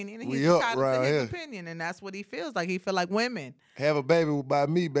own opinion, and We he's up entitled right to his here. opinion, and that's what he feels like. He feel like women. Have a baby by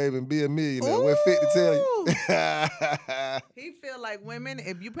me, baby, and be a millionaire. What fit to tell you? He feel like women.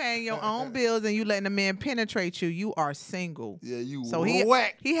 If you paying your own bills and you letting a man penetrate you, you are single. Yeah, you So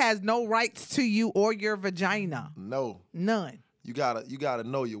whack. he has no rights to you or your vagina. No. None. You gotta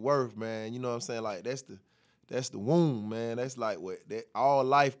know your worth, man. You know what I'm saying? Like that's the womb, man. That's like what that all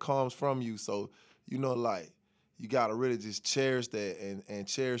life comes from you. So, you know, like you gotta really just cherish that and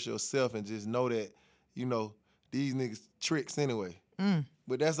cherish yourself and just know that, you know, these niggas tricks anyway.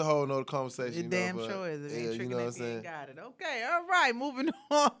 But that's a whole nother conversation. It you damn know, sure is. It ain't yeah, tricking you know what I'm if you saying? ain't got it. Okay, all right, moving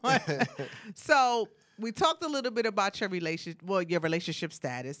on. So we talked a little bit about your relationship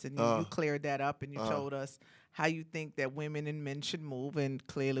status, and you cleared that up, and you told us how you think that women and men should move, and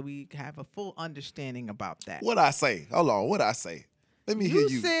clearly we have a full understanding about that. What I say? Hold on, what I say? Let me hear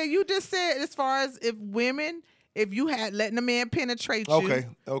you. You just said as far as if you had letting a man penetrate you. Okay.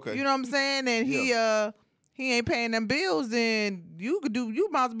 You know what I'm saying? And he ain't paying them bills, then you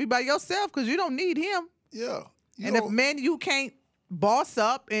might as well be by yourself because you don't need him. Yeah. And if men, you can't boss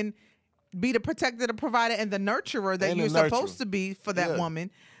up and be the protector, the provider, and the nurturer that And you're the nurturer. supposed to be for that Yeah. woman,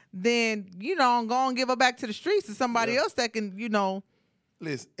 then, go and give her back to the streets to somebody else that can,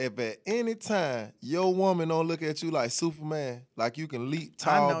 Listen, if at any time your woman don't look at you like Superman, like you can leap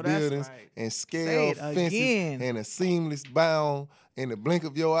tall that's buildings right. and Say scale it fences again. in a seamless bound in the blink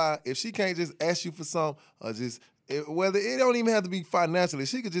of your eye, if she can't just ask you for something or just, whether it don't even have to be financially,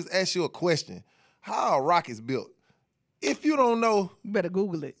 she could just ask you a question. How a rocket's built? If you don't know, you better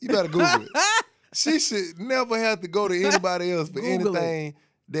Google it. you better Google it. She should never have to go to anybody else for Google it. anything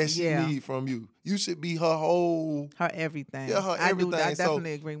that she need from you. You should be her whole... Her everything. Yeah, her everything. I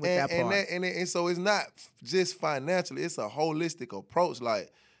definitely agree with that part. And so it's not just financially, it's a holistic approach.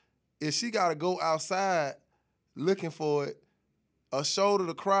 Like, if she got to go outside looking for it, a shoulder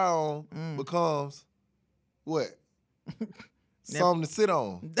to cry on becomes what? Something to sit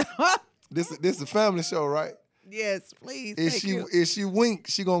on. This is a family show, right? Yes, please. If she wink,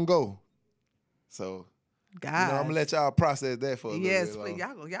 she gonna go. So, God. I'm gonna let y'all process that for a little bit. Yes, please.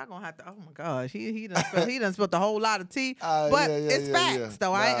 Y'all gonna have to. Oh my gosh, he done spilled a whole lot of tea. But Yeah, it's facts,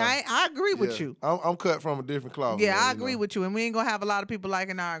 though. Nah. I agree with you. I'm cut from a different cloth. Yeah, man, I agree with you, and we ain't gonna have a lot of people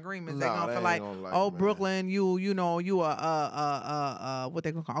liking our agreements. They're Nah, gonna they feel like, ain't gonna like oh, it, man. Brooklyn, you a what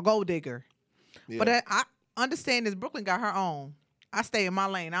they gonna call a gold digger. Yeah. But I understand this. Brooklyn got her own. I stay in my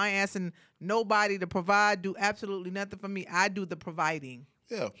lane. I ain't asking nobody to provide, do absolutely nothing for me. I do the providing.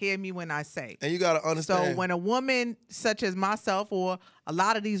 Yeah. Hear me when I say. And you gotta understand. So when a woman such as myself or a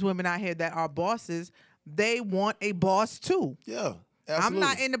lot of these women out here that are bosses, they want a boss too. Yeah, absolutely. I'm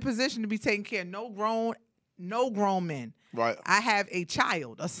not in the position to be taking care of no grown men. Right. I have a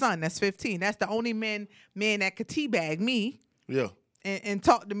child, a son that's 15. That's the only man that could teabag me Yeah. and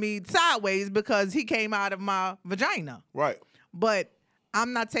talk to me sideways because he came out of my vagina. Right. But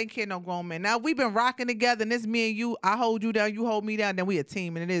I'm not taking care of no grown man. Now, we've been rocking together, and it's me and you. I hold you down, you hold me down, then we a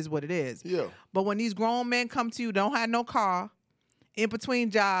team, and it is what it is. Yeah. But when these grown men come to you, don't have no car, in between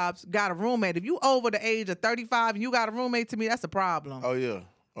jobs, got a roommate. If you over the age of 35 and you got a roommate, to me, that's a problem. Oh yeah.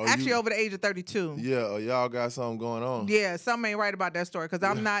 Oh, Actually, over the age of 32. Yeah. Y'all got something going on. Yeah, something ain't right about that story because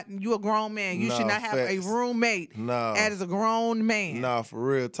I'm not, you a grown man. You should Nah, not have a facts. roommate Nah. as a grown man. Nah, for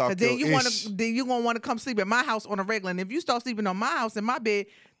real. Talk Cause then your you ish. then you gonna want to come sleep at my house on a regular. And if you start sleeping on my house in my bed,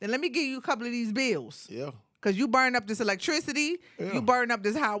 then let me give you a couple of these bills. Yeah. Cause you burn up this electricity, Yeah. you burn up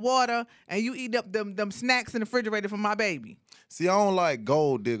this hot water, and you eat up them snacks in the refrigerator for my baby. See, I don't like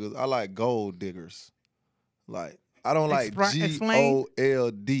gold diggers. I like gold diggers. Like, I don't like Explain.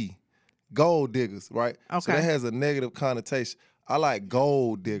 GOLD. Gold diggers, right? So Okay. that has a negative connotation. I like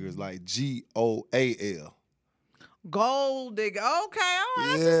gold diggers, like GOAL. Gold digger. Okay, all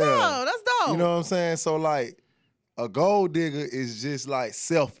right, Yeah. that's what's up. That's dope. You know what I'm saying? So, like, a gold digger is just, like,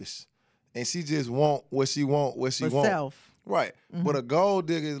 selfish. And she just want what she for want. self. Right. But a gold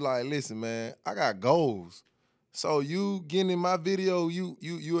digger is like, listen, man, I got goals. So you getting in my video,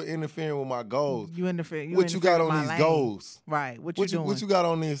 you're interfering with my goals. You interfere. What you got interfere in on my these lane. goals? Right. What you doing? What you got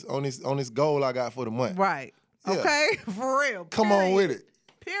on this goal I got for the month? Right. Yeah. Okay. For real. Come on with it.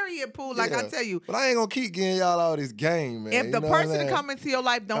 Period, Pooh. Like I Yeah. tell you, But I ain't gonna keep getting y'all all this game, man. if You the know what I'm person saying? come into your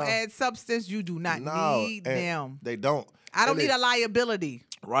life don't add substance, you do not need and them. They don't. I don't And need a liability.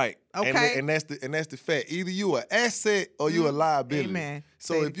 Right. Okay. And that's the fact. Either you an asset or you a liability. Amen.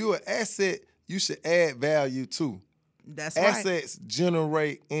 So if you an asset, you should add value too. That's right. Assets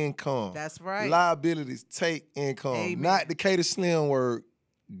generate income. That's right. Liabilities take income. Amen. Not the Cater Slim word.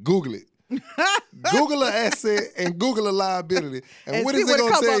 Google it. Google an asset and Google a liability. And what see is what it it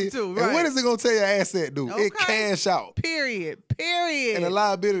gonna come tell up you? to, And right. what is it gonna tell your asset do? It Okay. cash out. Period. And a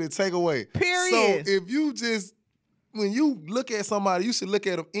liability take away. Period. So if you just, when you look at somebody, you should look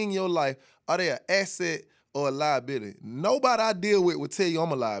at them in your life. Are they an asset or a liability? Nobody I deal with will tell you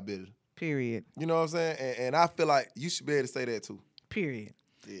I'm a liability. Period. You know what I'm saying? And I feel like you should be able to say that too. Period.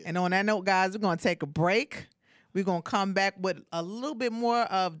 Yeah. And on that note, guys, we're going to take a break. We're going to come back with a little bit more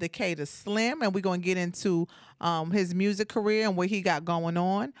of Decatur Slim, and we're going to get into his music career and what he got going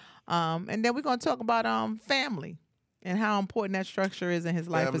on. And then we're going to talk about family and how important that structure is in his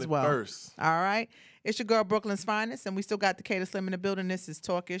life Family as well. first. All right. It's your girl, Brooklyn's Finest, and we still got Decatur Slim in the building. This is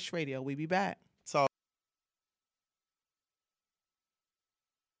Talkish Radio. We be back.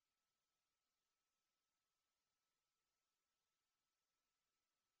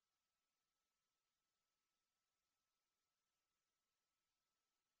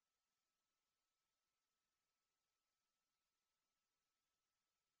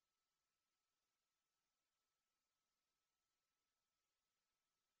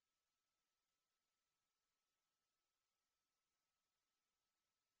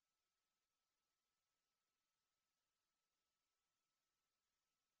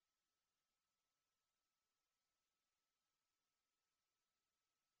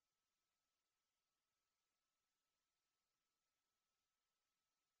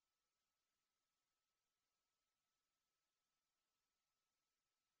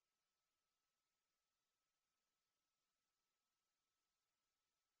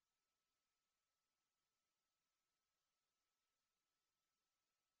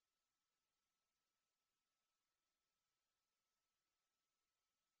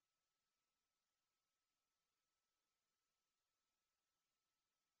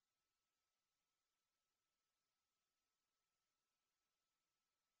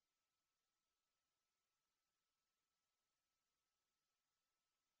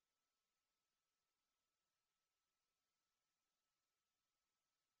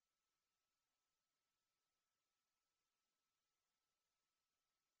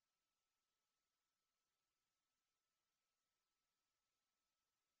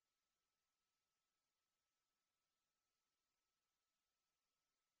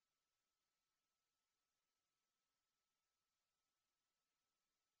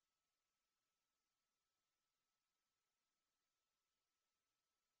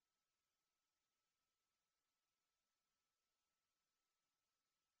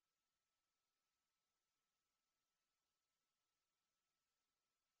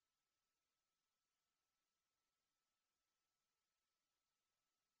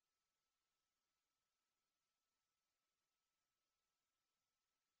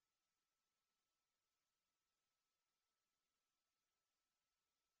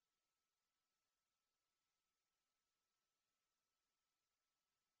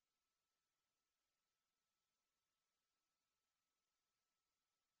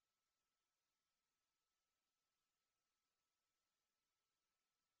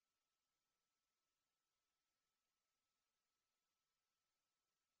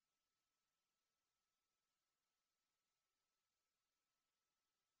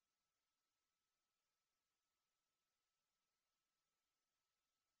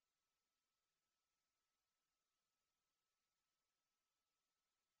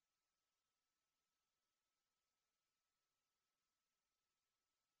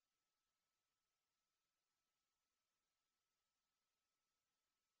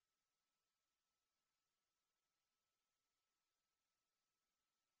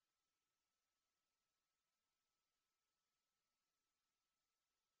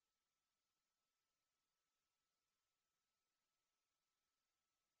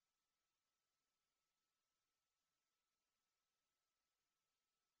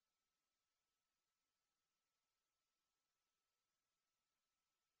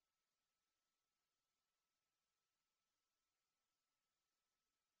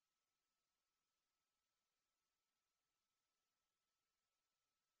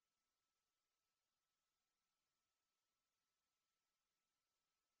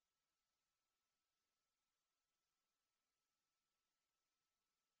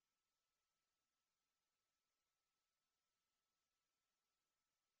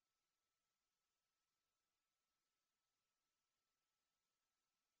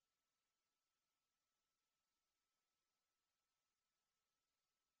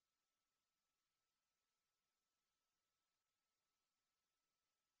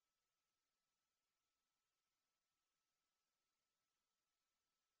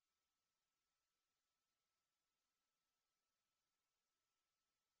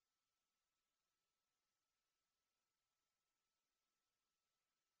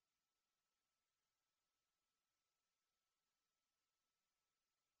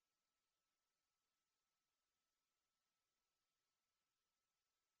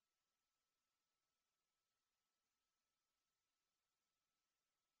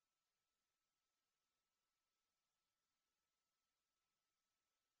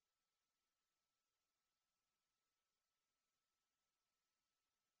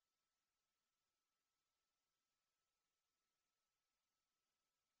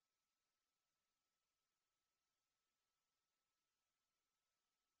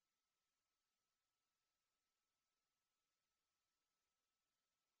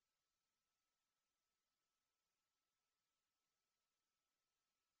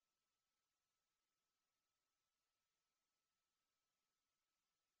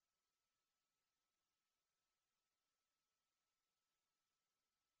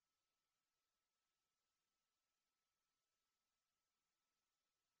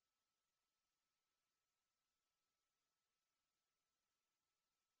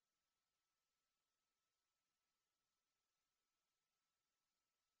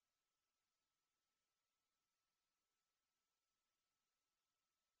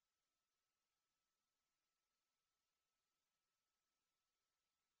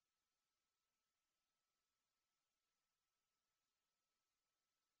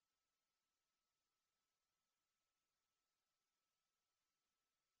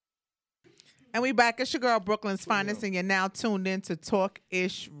 And we back. It's your girl, Brooklyn's Finest, and you're now tuned in to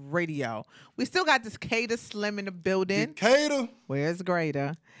Talk-ish Radio. We still got this Cater Slim in the building. Decatur. Where's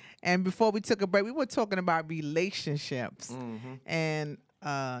Greater? And before we took a break, we were talking about relationships. And,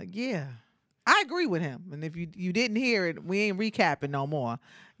 yeah, I agree with him. And if you didn't hear it, we ain't recapping no more.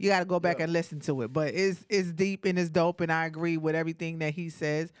 You got to go back and listen to it. But it's deep and it's dope, and I agree with everything that he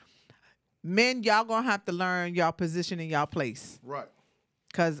says. Men, y'all going to have to learn y'all position in y'all place. Right.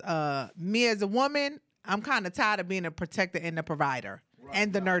 Because me as a woman, I'm kind of tired of being a protector and the provider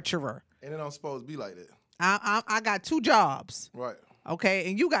and the nurturer. And it don't supposed to be like that. I got 2 jobs. Right. Okay,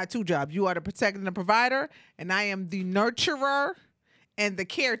 and you got 2 jobs. You are the protector and the provider, and I am the nurturer and the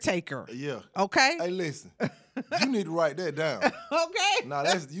caretaker. Yeah. Okay? Hey, listen. You need to write that down. Okay? Nah,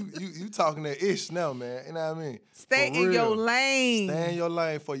 that's you talking that ish now, man. You know what I mean? Stay in your lane. Stay in your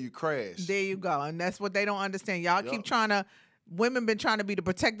lane before you crash. There you go. And that's what they don't understand. Y'all keep trying to, women been trying to be the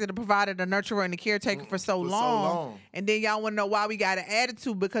protector, the provider, the nurturer, and the caretaker for so long. And then y'all want to know why we got an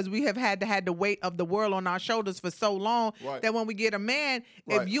attitude, because we have had the weight of the world on our shoulders for so long that when we get a man,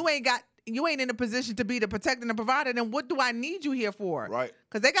 if you ain't in a position to be the protector and the provider, then what do I need you here for? Right.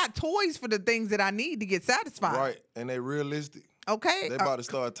 Because they got toys for the things that I need to get satisfied. Right. And they realistic. Okay. They about to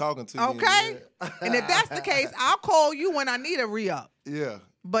start talking to you. Okay. And if that's the case, I'll call you when I need a re-up. Yeah.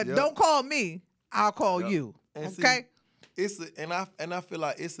 But don't call me. I'll call you. And okay. See, I feel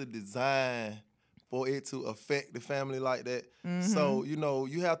like it's a design for it to affect the family like that. So,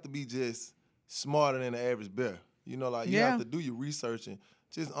 you have to be just smarter than the average bear. You have to do your research and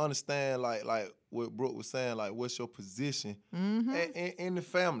just understand like what Brooke was saying, like what's your position in the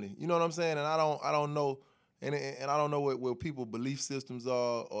family. You know what I'm saying? And I don't know and I don't know what people's belief systems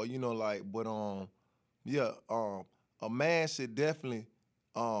are, or a man should definitely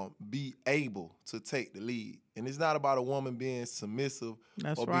be able to take the lead. And it's not about a woman being submissive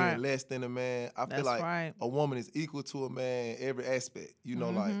being less than a man. I feel like a woman is equal to a man in every aspect,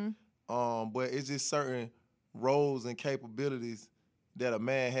 but it's just certain roles and capabilities that a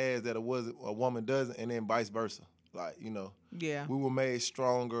man has that a woman doesn't, and then vice versa. Like, we were made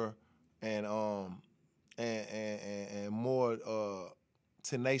stronger and more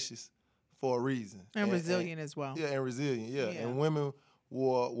tenacious for a reason. And resilient as well. Yeah, and resilient, yeah. And women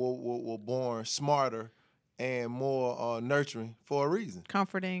were born smarter and more nurturing for a reason.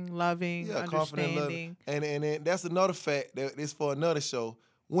 Comforting, loving, understanding. Loving. And that's another fact that it's for another show.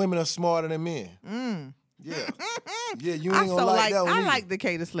 Women are smarter than men. Yeah. Yeah, you ain't gonna like that one either. I like the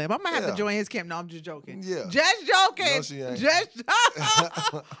Cater Slim. I'm gonna have to join his camp. No, I'm just joking. Yeah. Just joking. No, she ain't.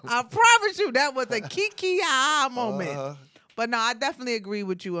 I promise you that was a kiki moment. But no, I definitely agree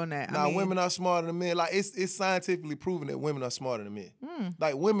with you on that. Women are smarter than men. Like it's scientifically proven that women are smarter than men.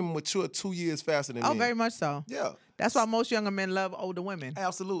 Like women mature 2 years faster than men. Oh, very much so. Yeah. That's why most younger men love older women.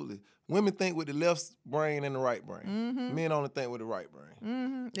 Absolutely. Women think with the left brain and the right brain. Men only think with the right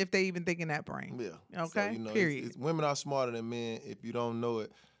brain. If they even think in that brain. Yeah. Okay. So, period. Women are smarter than men. If you don't know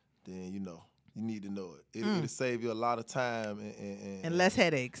it, then you need to know it. It'll save you a lot of time and less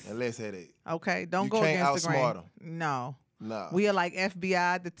headaches. Okay. Don't go against the grain. Outsmart them. No. Nah. We are like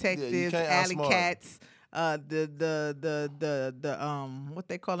FBI detectives, alley cats, what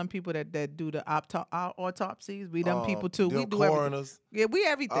they call them people that do the autopsies. We them people too. We do coroners. everything. Yeah, we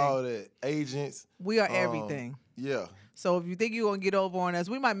everything. All that agents. We are everything. Yeah. So if you think you're gonna get over on us,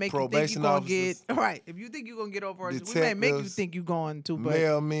 we might make you think you're gonna get right. If you think you're gonna get over us, we may make you think you're going to. But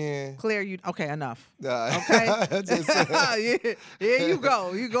mailmen. Clear you. Okay, enough. Nah. Okay. Yeah, you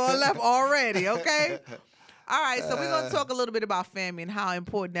go. You going left already. Okay. All right, so we're going to talk a little bit about family and how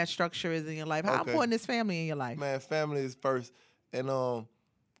important that structure is in your life. How important is family in your life? Man, family is first. And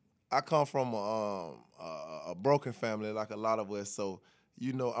I come from a broken family like a lot of us. So,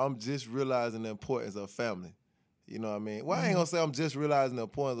 I'm just realizing the importance of family. You know what I mean? Well, I ain't going to say I'm just realizing the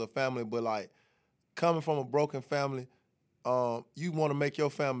importance of family, but like coming from a broken family, you want to make your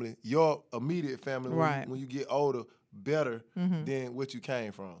family, your immediate family, when you get older, better than what you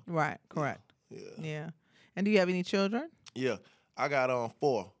came from. Right, correct. Yeah. And do you have any children? Yeah. I got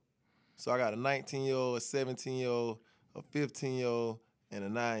 4. So I got a 19-year-old, a 17-year-old, a 15-year-old, and a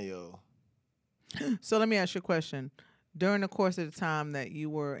 9-year-old. So let me ask you a question. During the course of the time that you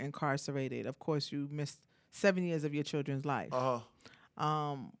were incarcerated, of course, you missed 7 years of your children's life.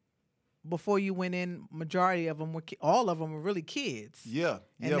 Before you went in, majority of them all of them were really kids. Yeah.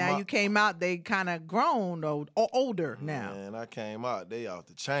 And now you came out, they kind of grown or older now. Man, I came out, they off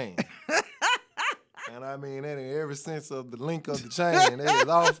the chain. And I mean that in every sense of the link of the chain. They was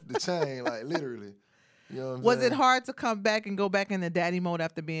off the chain, like literally. You know what I'm saying? Was it hard to come back and go back into daddy mode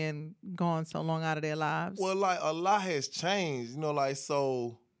after being gone so long out of their lives? Well, like a lot has changed.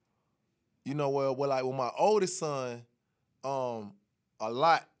 So you know, well, like with my oldest son, a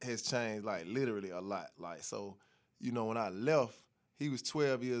lot has changed, like literally a lot. Like, so, you know, when I left, he was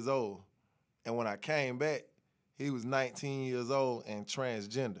 12 years old. And when I came back, he was 19 years old and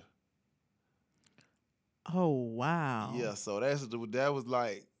transgender. Oh wow. Yeah, so that was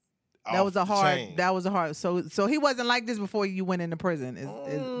like That was off a the hard. chain. That was a hard. So he wasn't like this before you went into prison.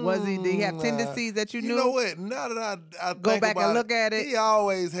 Was he? Did he have Nah. tendencies that you knew? You know what? Now that I Go think back about and look at it. he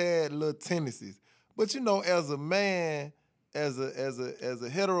always had little tendencies. But you know, as a man, as a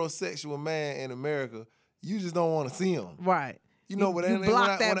heterosexual man in America, you just don't want to see him. Right. You know, you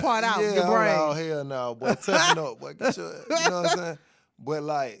block that part out. Yeah, Your I'm brain. like, oh hell no, boy, toughen up, boy, get your, you know what I'm saying? But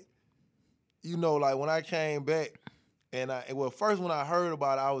like, you know, like when I came back, first when I heard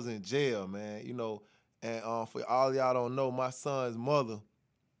about it, I was in jail, man. You know, and for all y'all don't know, my son's mother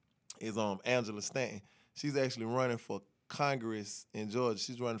is Angela Stanton. She's actually running for Congress in Georgia.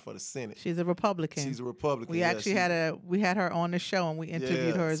 She's running for the Senate. She's a Republican. She's a Republican. We actually had her on the show and we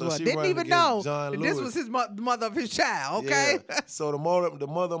interviewed her as so well. she Didn't running even against know John that Lewis. this was his mother of his child. Okay. Yeah. So the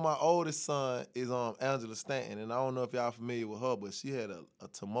mother of my oldest son is Angela Stanton, and I don't know if y'all familiar with her, but she had a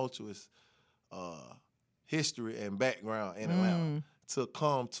tumultuous history and background in Atlanta to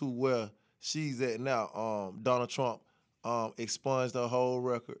come to where she's at now. Donald Trump expunged her whole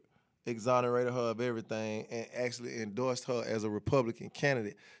record, exonerated her of everything, and actually endorsed her as a Republican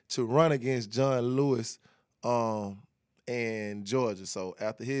candidate to run against John Lewis in Georgia. So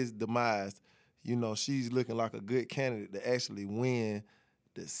after his demise, you know, she's looking like a good candidate to actually win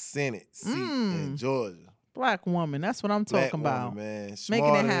the Senate seat in Georgia. Black woman, that's what I'm talking about. Man, Making smarter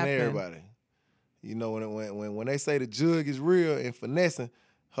it than happen. everybody. You know, when they say the jug is real and finessing,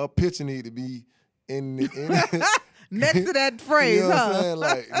 her picture need to be in next to that phrase, you know what I'm saying?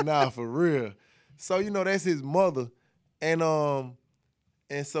 Like, nah, for real. So, you know, that's his mother. And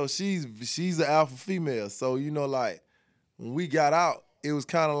so she's an alpha female. So, you know, like when we got out, it was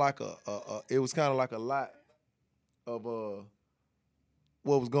kind of like a lot of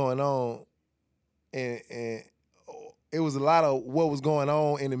what was going on, and it was a lot of what was going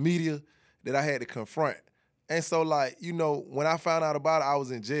on in the media that I had to confront. And so, like, you know, when I found out about it, I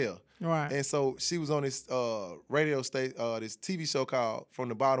was in jail. Right. And so she was on this radio station, this TV show called From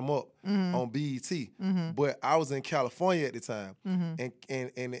the Bottom Up on BET. But I was in California at the time, and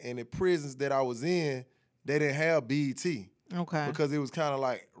the prisons that I was in, they didn't have BET. Okay. Because it was kind of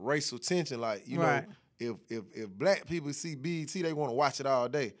like racial tension. Like, you know, if black people see BET, they want to watch it all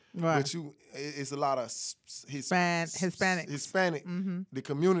day. Right. But it's a lot of Hispanics. Hispanic. The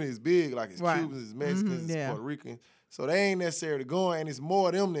community is big, like it's Cubans, it's Mexicans, it's Puerto Ricans. So they ain't necessarily going, and it's more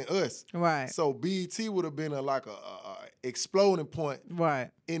of them than us. Right. So BET would have been a exploding point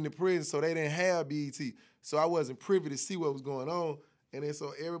in the prison, so they didn't have BET. So I wasn't privy to see what was going on. And then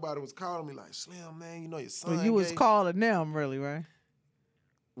so everybody was calling me like, Slim, man, you know your son Well, you was gay. calling them, really, right?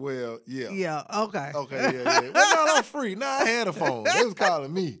 Well, yeah. Yeah, okay. Okay, yeah. Well, no, I'm free. Nah, I had a phone. They was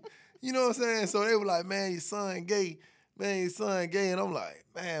calling me. You know what I'm saying? So they were like, man, your son gay. Man, your son gay. And I'm like,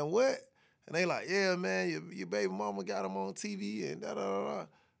 man, what? And they like, yeah, man, your baby mama got him on TV and da-da-da-da.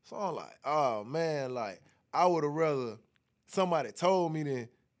 So I'm like, oh, man, like, I would have rather somebody told me than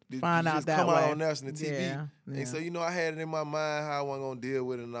Find out just that come way. out on national TV. Yeah. And so, you know, I had it in my mind how I wasn't going to deal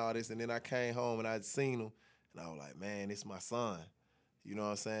with it and all this. And then I came home and I'd seen him. And I was like, man, it's my son. You know what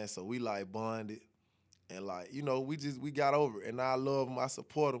I'm saying? So we, like, bonded. And, like, you know, we got over it. And I love him. I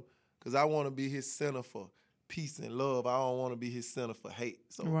support him because I want to be his center for peace and love. I don't want to be his center for hate.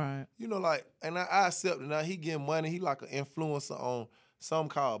 So, you know, like, and I accept it. Now, he getting money. He like an influencer on something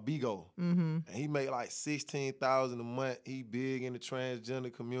called Bigo. And he make like $16,000 a month. He big in the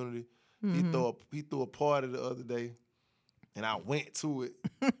transgender community. He threw a party the other day, and I went to it.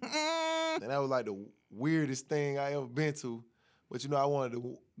 And that was like the weirdest thing I ever been to. But, you know, I wanted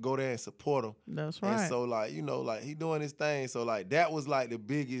to go there and support him. That's right. And so, like, you know, like, he doing his thing. So, like, that was, like, the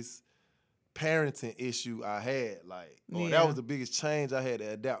biggest parenting issue I had. Like, or that was the biggest change I had to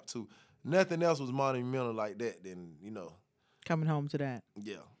adapt to. Nothing else was monumental like that than, you know. Coming home to that.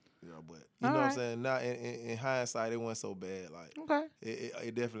 Yeah. Yeah, but, you know what I'm saying? Now, in hindsight, it wasn't so bad. Like,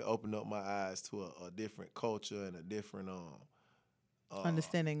 it definitely opened up my eyes to a different culture and a different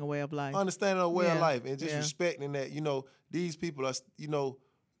understanding a way of life. Understanding a way of life and just respecting that, you know, these people are, you know,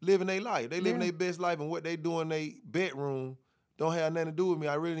 living their life. They living their best life, and what they do in their bedroom don't have nothing to do with me.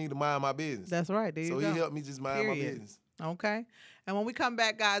 I really need to mind my business. That's right. There you go. So he helped me just mind my business. Okay. And when we come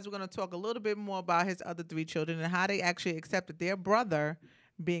back, guys, we're going to talk a little bit more about his other 3 children and how they actually accepted their brother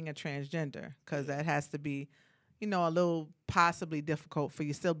being a transgender, because that has to be, a little possibly difficult for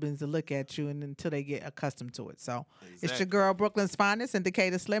your siblings to look at you and until they get accustomed to it. So it's your Exactly. girl Brooklyn's finest and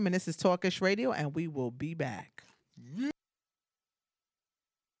Decatur Slim, and this is Talkish Radio, and we will be back.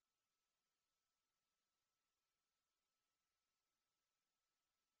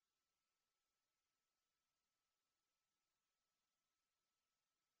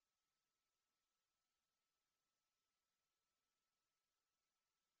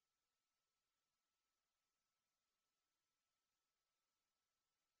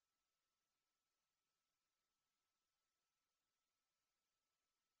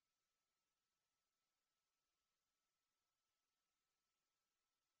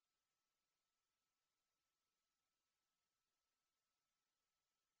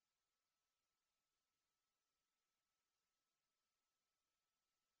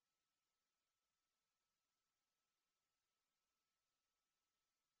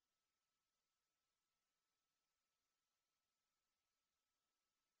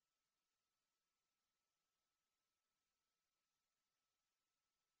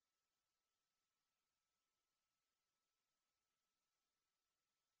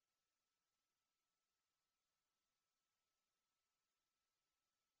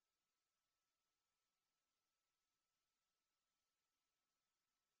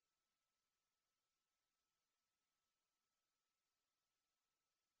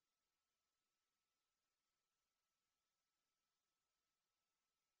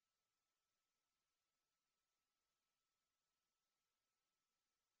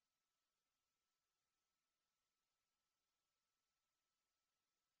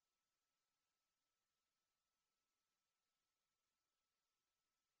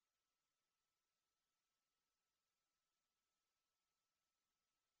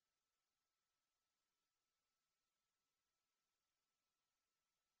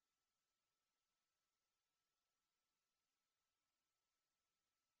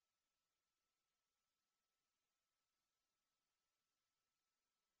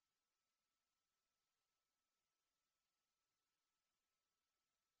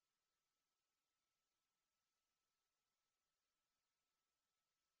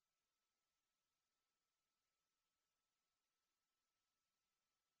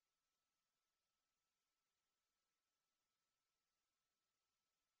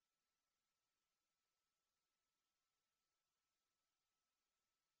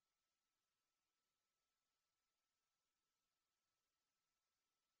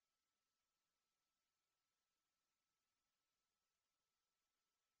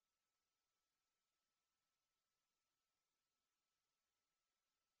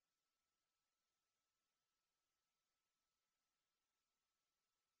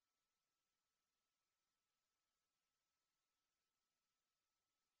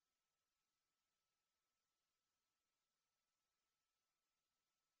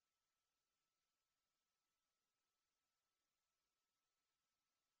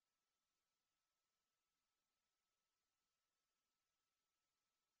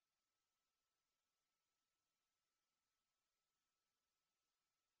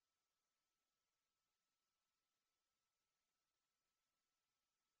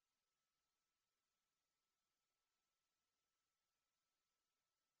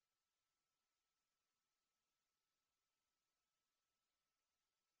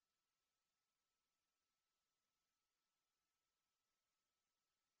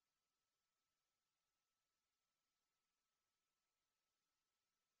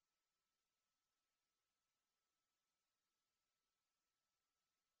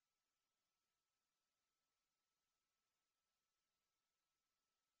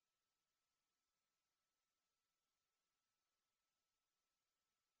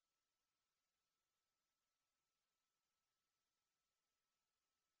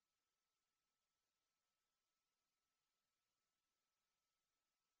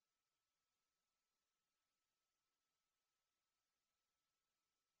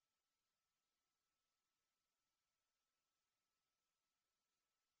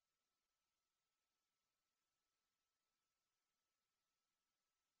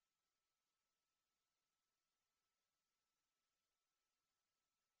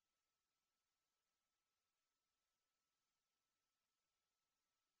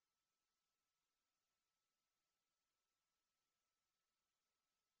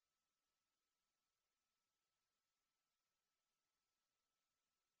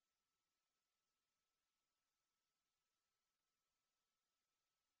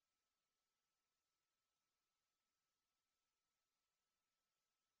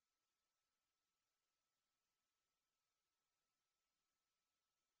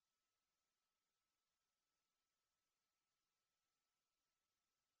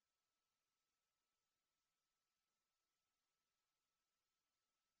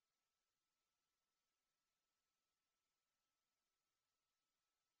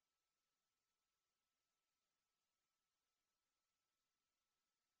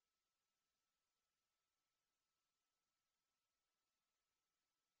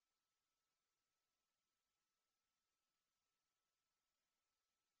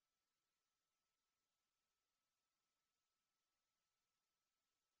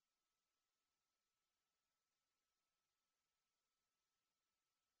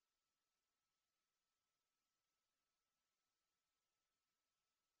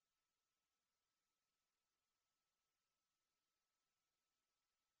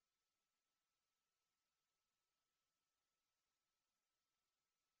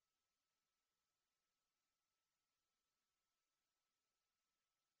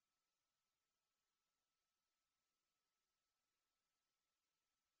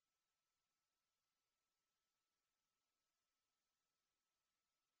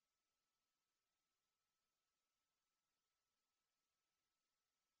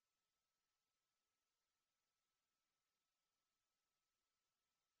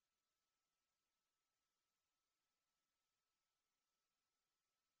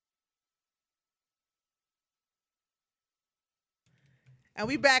 And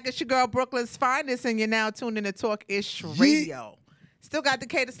we back. It's your girl Brooklyn's Finest, and you're now tuned in to Talk Ish Radio. Still got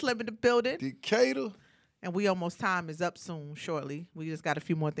Decatur Slim in the building. Decatur. And we almost time is up soon, shortly. We just got a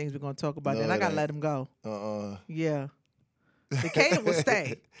few more things we're going to talk about. No, Then I got to ain't. let him go. Uh-uh. Yeah. Decatur will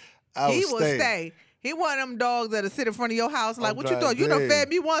stay. He will stay. He one of them dogs that'll sit in front of your house like, I'm what you trying thought? to You done tell fed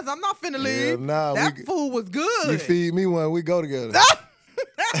me once. I'm not finna leave. nah, that food was good. You feed me one, we go together.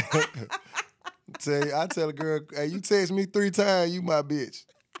 I tell a girl, hey, you text me 3 times, you my bitch.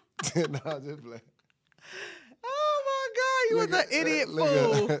 Nah, just play. Oh my God, you was an idiot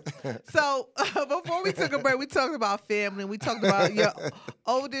fool. So before we took a break, we talked about family. We talked about your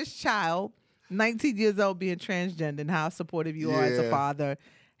oldest child, 19 years old, being transgender and how supportive you are as a father.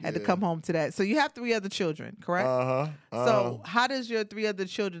 Had to come home to that. So you have 3 other children, correct? So how does your 3 other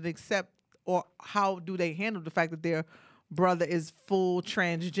children accept, or how do they handle the fact that their brother is full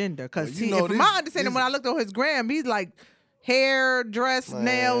transgender? Because from my understanding, when I looked on his gram, he's like hair, dress,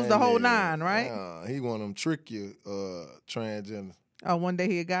 nails, the whole 9, right? He one of them tricky transgender. Oh, one day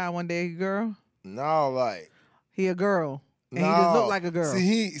he a guy, one day he a girl? No, like. He a girl. And he just look like a girl.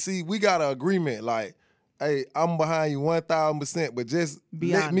 See, we got an agreement, like, hey, I'm behind you 1,000%, but just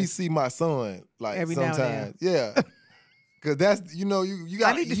let me see my son, like, every sometimes. Now and then. Yeah. Because that's, you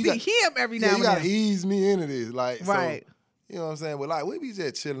got I need to see him every now and then. You got to ease me into this. Like, right. So, you know what I'm saying? But, like, we be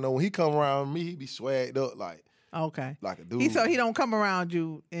just chilling. When he come around me, he be swagged up, like. Okay. Like a dude. So he don't come around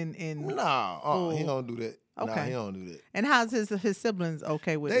you in Nah, he don't do that. Okay. Nah, he don't do that. And how's his siblings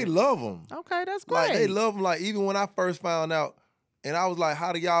okay with it? They love him. Okay, that's great. Like, they love him. Like, even when I first found out, and I was like,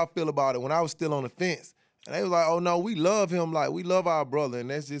 how do y'all feel about it? When I was still on the fence. And they was like, oh, no, we love him. Like, we love our brother,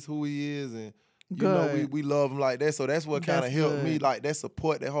 and that's just who he is. And, you know, we love him like that. So that's what kind of helped me, like, that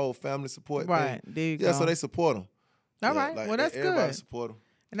support, that whole family support thing. Right, there you go. Yeah, so they support him. All right, like, well, that's everybody good. Support him.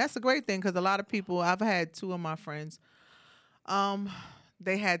 And that's a great thing because a lot of people, I've had 2 of my friends,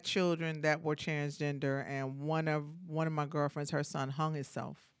 they had children that were transgender, and one of my girlfriends, her son hung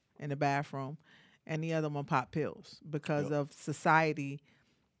himself in the bathroom, and the other one popped pills because of society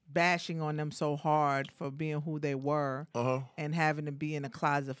bashing on them so hard for being who they were and having to be in a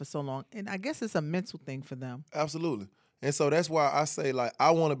closet for so long. And I guess it's a mental thing for them. Absolutely. And so that's why I say, like,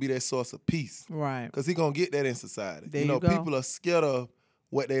 I want to be that source of peace. Right. Because he going to get that in society. There you go. People are scared of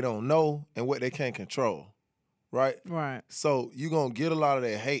what they don't know and what they can't control. Right? Right. So you're going to get a lot of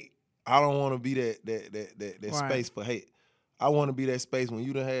that hate. I don't want to be that space for hate. I want to be that space when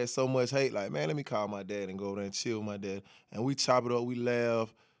you done had so much hate, like, man, let me call my dad and go over there and chill with my dad. And we chop it up, we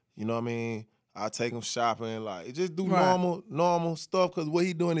laugh. You know what I mean? I take him shopping. Like, just do normal stuff, because what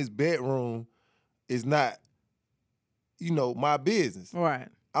he do in his bedroom is not, my business. Right.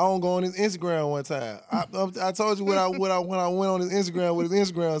 I don't go on his Instagram one time. I told you when I went on his Instagram, what his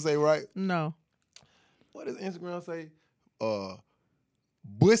Instagram say, right? No. What does Instagram say?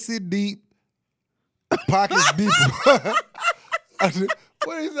 Bussy deep, pockets deeper. What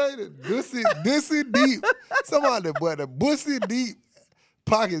did he say? Bussy deep. Somebody, but the bussy deep,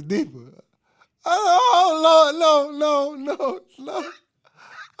 pockets deeper. Oh, Lord, no.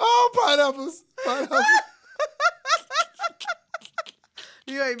 Oh, pineapples.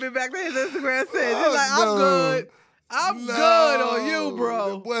 You ain't been back to his Instagram since. You're like, I'm good. I'm good on you,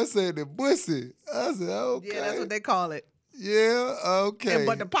 bro. The boy said the bussy. I said, okay. Yeah, that's what they call it. Yeah, okay.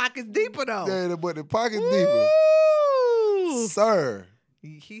 But the pocket's deeper, though. Yeah, but the pocket's deeper. Sir.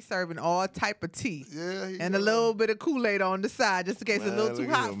 He's serving all type of tea. Yeah. And a little bit of Kool-Aid on the side, just in case it's a little too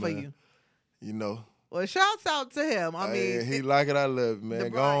hot for you. You know. Well, shouts out to him. I mean, he like it, I love it,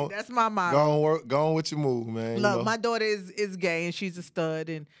 man. Go on, that's my motto. Go on with your move, man. Look, my daughter is gay and she's a stud,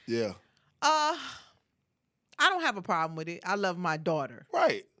 and I don't have a problem with it. I love my daughter.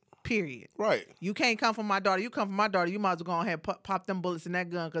 Right. Period. Right. You can't come from my daughter. You come from my daughter. You might as well go ahead and pop them bullets in that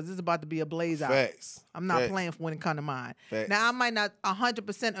gun, because it's about to be a blaze out. Facts. I'm not playing for when it come to mine. Facts. Now, I might not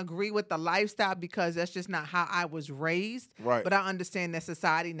 100% agree with the lifestyle, because that's just not how I was raised. Right. But I understand that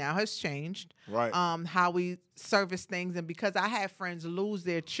society now has changed. Right. How we service things. And because I have friends lose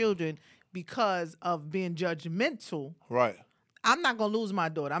their children because of being judgmental. Right. I'm not going to lose my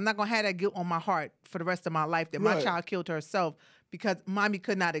daughter. I'm not going to have that guilt on my heart for the rest of my life that my child killed herself because mommy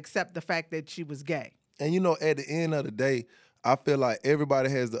could not accept the fact that she was gay. And, at the end of the day, I feel like everybody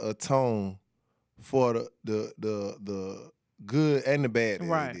has to atone for the good and the bad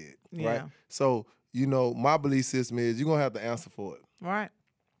that they did. Yeah. Right? So, my belief system is you're going to have to answer for it. Right.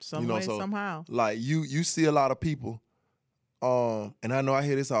 Some way, somehow. Like, you see a lot of people, and I know I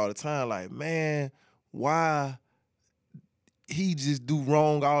hear this all the time, like, man, why he just do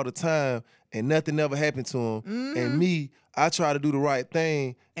wrong all the time, and nothing ever happened to him. Mm-hmm. And me, I try to do the right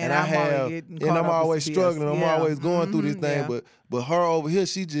thing, And I I'm always have, getting and caught I'm up with always some BS. struggling. I'm Yeah. always going through this Mhm, thing. yeah. But her over here,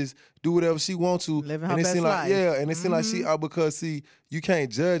 she just do whatever she wants to, Living her and it best seem like life. and it seem like she because see, you can't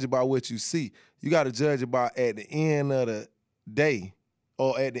judge about what you see. You got to judge about at the end of the day,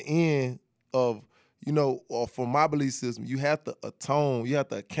 or at the end of or for my belief system, you have to atone. You have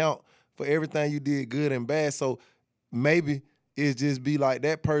to account for everything you did, good and bad. So maybe it's just be like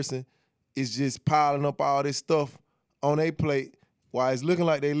that person is just piling up all this stuff on their plate while it's looking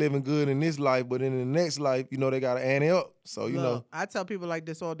like they living good in this life, but in the next life, they got to ante up. So, Look, I tell people like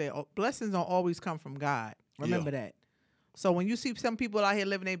this all day. Blessings don't always come from God. Remember that. So when you see some people out here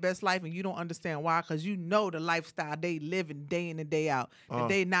living their best life and you don't understand why, because you know the lifestyle they living day in and day out, that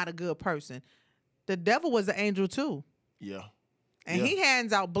they not a good person. The devil was an angel too. Yeah. And he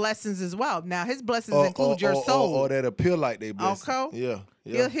hands out blessings as well. Now his blessings include your soul. Or that appear like they blessing. Okay.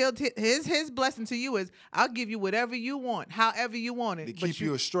 Yeah. His blessing to you is I'll give you whatever you want, however you want it. To keep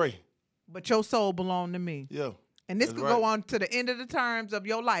you astray. But your soul belong to me. Yeah. And this could go on to the end of the terms of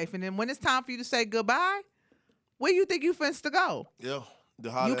your life. And then when it's time for you to say goodbye, where you think you finna to go? Yeah.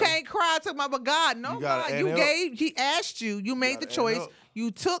 You can't cry to my but God. No, God. He asked you. You made the choice.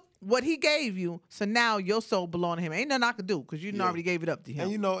 You took what he gave you. So now your soul belong to him. Ain't nothing I could do because you already gave it up to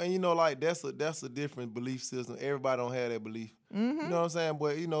him. And like that's a different belief system. Everybody don't have that belief. Mm-hmm. You know what I'm saying?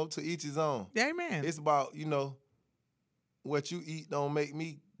 But to each his own. Amen. It's about, what you eat don't make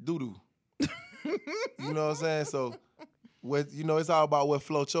me doo-doo. You know what I'm saying? So it's all about what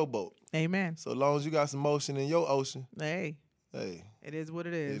floats your boat. Amen. So long as you got some motion in your ocean. Hey. Hey. It is what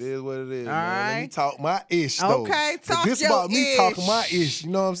it is. It is what it is, all man. right. Let me talk my ish, though. Okay, talk this your about ish. me talking my ish. You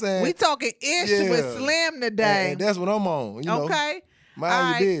know what I'm saying? We talking ish with Slim today. And that's what I'm on. Okay.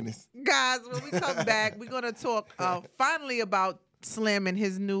 Mind your business. Guys, when we come back, we're going to talk finally about Slim and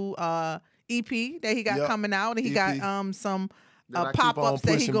his new EP that he got coming out. And he got some pop-ups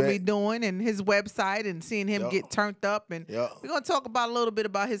that he's going to be doing, and his website, and seeing him get turned up. And we're going to talk about a little bit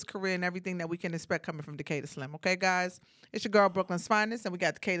about his career and everything that we can expect coming from Decatur Slim. Okay, guys? It's your girl, Brooklyn's Finest, and we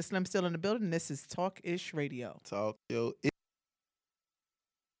got Decatur Slim still in the building. This is Talk Ish Radio. Talk Yo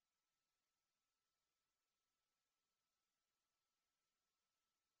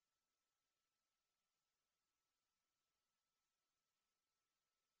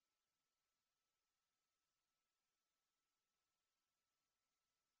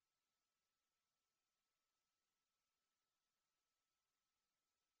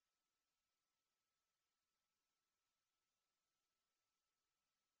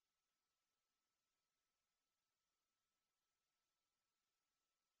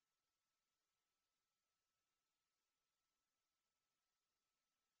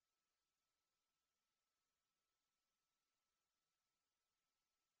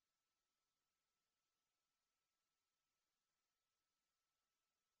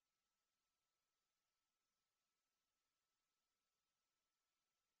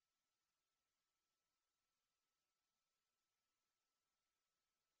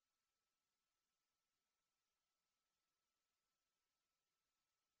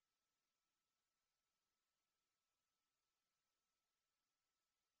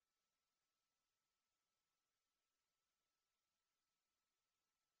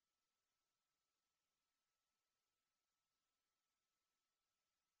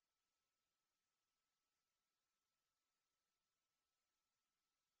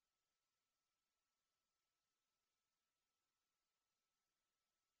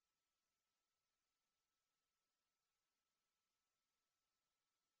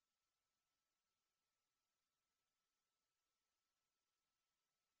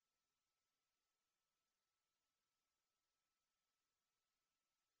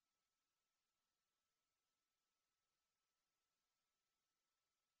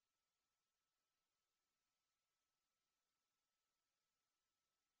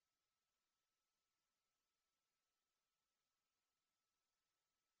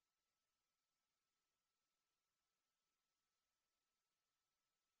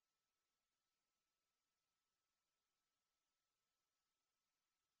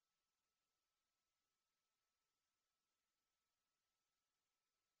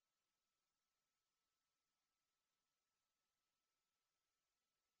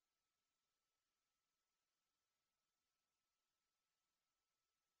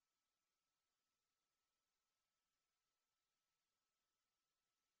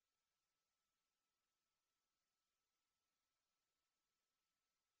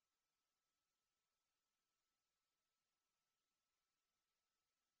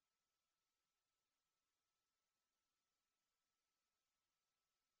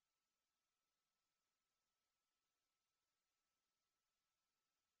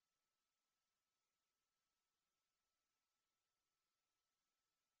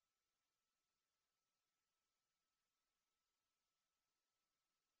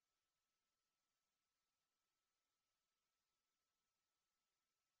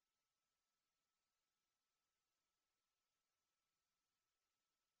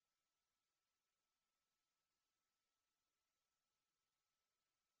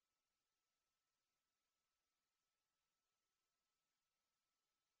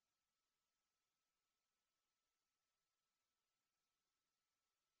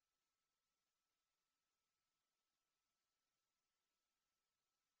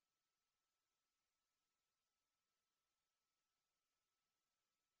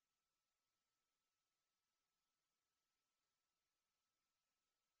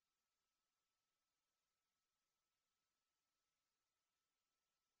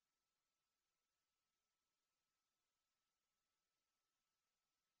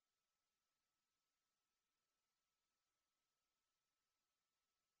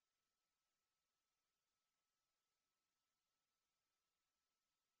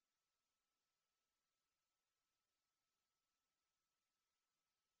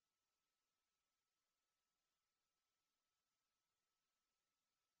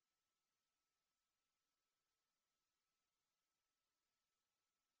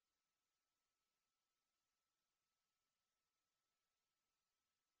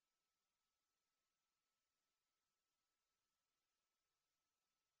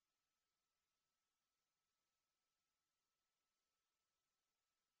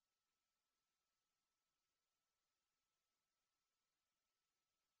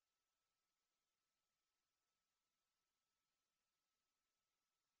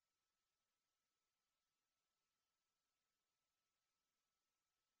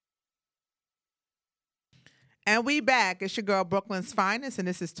And we back. It's your girl Brooklyn's Finest, and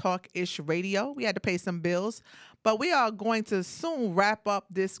this is Talk Ish Radio. We had to pay some bills, but we are going to soon wrap up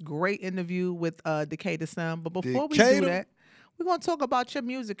this great interview with Decatur Slim. But before we do Decatur? that, we're going to talk about your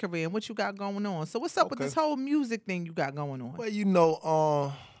music career and what you got going on. So what's up with Okay. this whole music thing you got going on?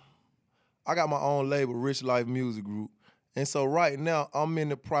 Well, I got my own label, Rich Life Music Group. And so right now, I'm in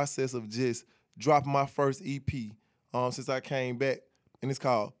the process of just dropping my first EP since I came back, and it's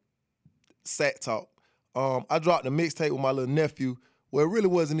called Sat Talk. I dropped a mixtape with my little nephew, where it really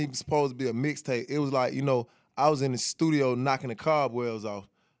wasn't even supposed to be a mixtape. It was like, I was in the studio knocking the cobwebs off,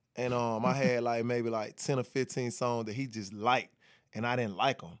 and I had maybe 10 or 15 songs that he just liked, and I didn't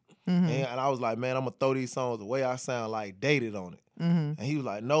like them. And I was like, man, I'm gonna throw these songs the way I sound like dated on it. And he was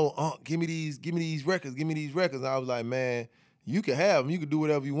like, no, give me these records, And I was like, man, you can have them, you can do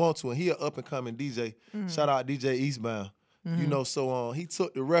whatever you want to. And he an up and coming DJ. Shout out DJ Eastbound. So he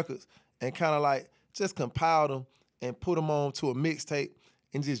took the records and kind of just compiled them and put them on to a mixtape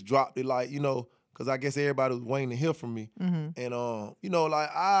and just dropped it because I guess everybody was waiting to hear from me. And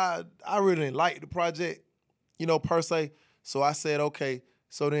I really didn't like the project, per se. So I said, okay.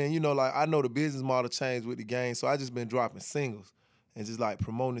 So then, I know the business model changed with the game, so I just been dropping singles and just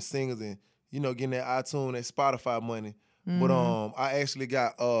promoting singles and, getting that iTunes, that Spotify money. But I actually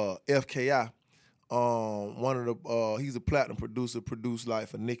got FKI. One of the he's a platinum producer, produced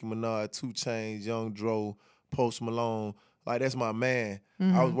for Nicki Minaj, 2 Chainz, Young Dro, Post Malone. That's my man.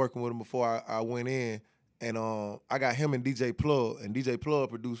 I was working with him before I went in, and I got him and DJ Plug, and DJ Plug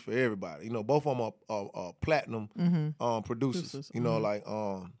produced for everybody. Both of them are platinum producers. And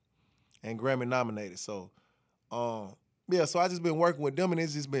Grammy nominated. So yeah, so I just been working with them, and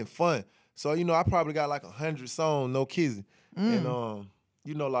it's just been fun. So I probably got 100 songs, no kizzy, and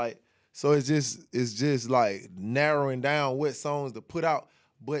so it's just narrowing down what songs to put out.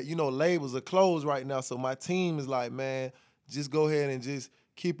 But labels are closed right now, so my team is man, just go ahead and just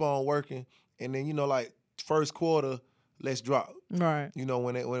keep on working, and then first quarter, let's drop. Right.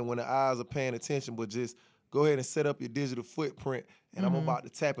 When the eyes are paying attention, but just go ahead and set up your digital footprint. And I'm about to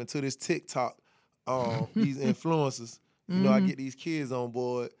tap into this TikTok, these influencers. I get these kids on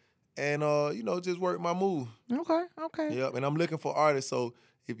board, and just work my move. Okay. Yep. And I'm looking for artists. So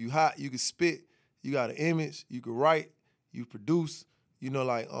if you hot, you can spit, you got an image, you can write, you produce.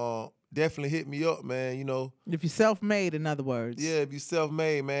 Definitely hit me up, man. If you're self-made, in other words. Yeah, if you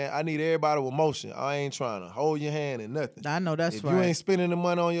self-made, man, I need everybody with motion. I ain't trying to hold your hand and nothing. I know that's right. If you ain't spending the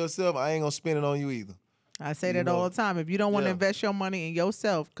money on yourself, I ain't gonna spend it on you either. I say that all the time. If you don't want to invest your money in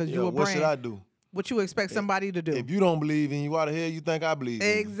yourself, because you're a brand, what should I do? What you expect somebody to do? If you don't believe in you, why the hell you think I believe in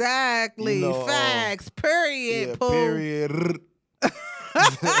you? Exactly. Facts. Period. Yeah, period.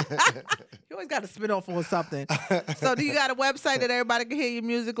 You always got to spin off on something. So do you got a website that everybody can hear your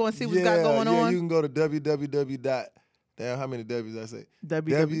music on and see what's got going on? Yeah, you can go to www. Damn, how many W's I say?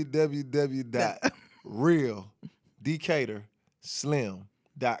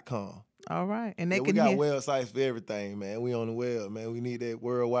 www.realdecatur.slim.com. All right. And they we can got hear. websites for everything, man. We on the web, man. We need that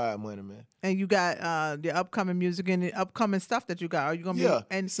worldwide money, man. And you got the upcoming music and the upcoming stuff that you got. Are you gonna be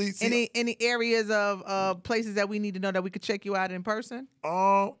and any areas of places that we need to know that we could check you out in person?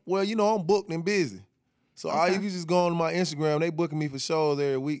 Well, I'm booked and busy. So if you just go on my Instagram, they booking me for shows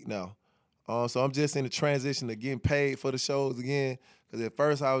every week now. So I'm just in the transition of getting paid for the shows again. Cause at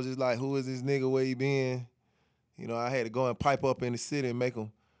first I was just like, who is this nigga? Where he been? I had to go and pipe up in the city and make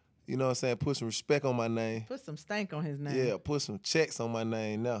them, put some respect on my name. Put some stank on his name. Yeah, put some checks on my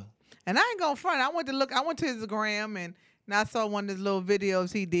name now. And I ain't gonna front. I went to his gram and I saw one of his little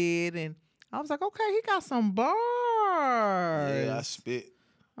videos he did, and I was like, okay, he got some bars. Yeah, I spit.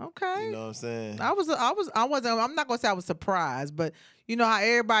 Okay. You know what I'm saying? I'm not gonna say I was surprised, but you know how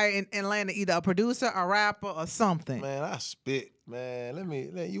everybody in Atlanta either a producer, a rapper, or something. Man, I spit.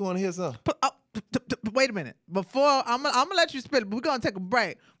 Man, you wanna hear something? Wait a minute. Before I'm gonna let you spit, but we're gonna take a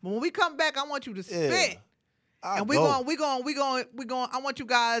break. But when we come back, I want you to spit. And we going. I want you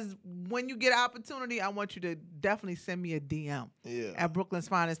guys, when you get an opportunity, I want you to definitely send me a DM at Brooklyn's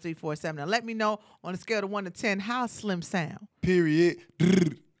Finest 347 and let me know on a scale of 1 to 10 how Slim sound. Period.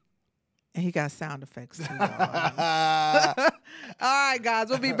 And he got sound effects too. All right, guys,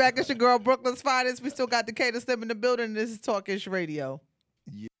 we'll be back. It's your girl Brooklyn's Finest. We still got Decatur Slim in the building. This is Talkish Radio.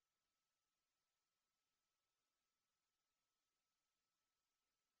 Yeah.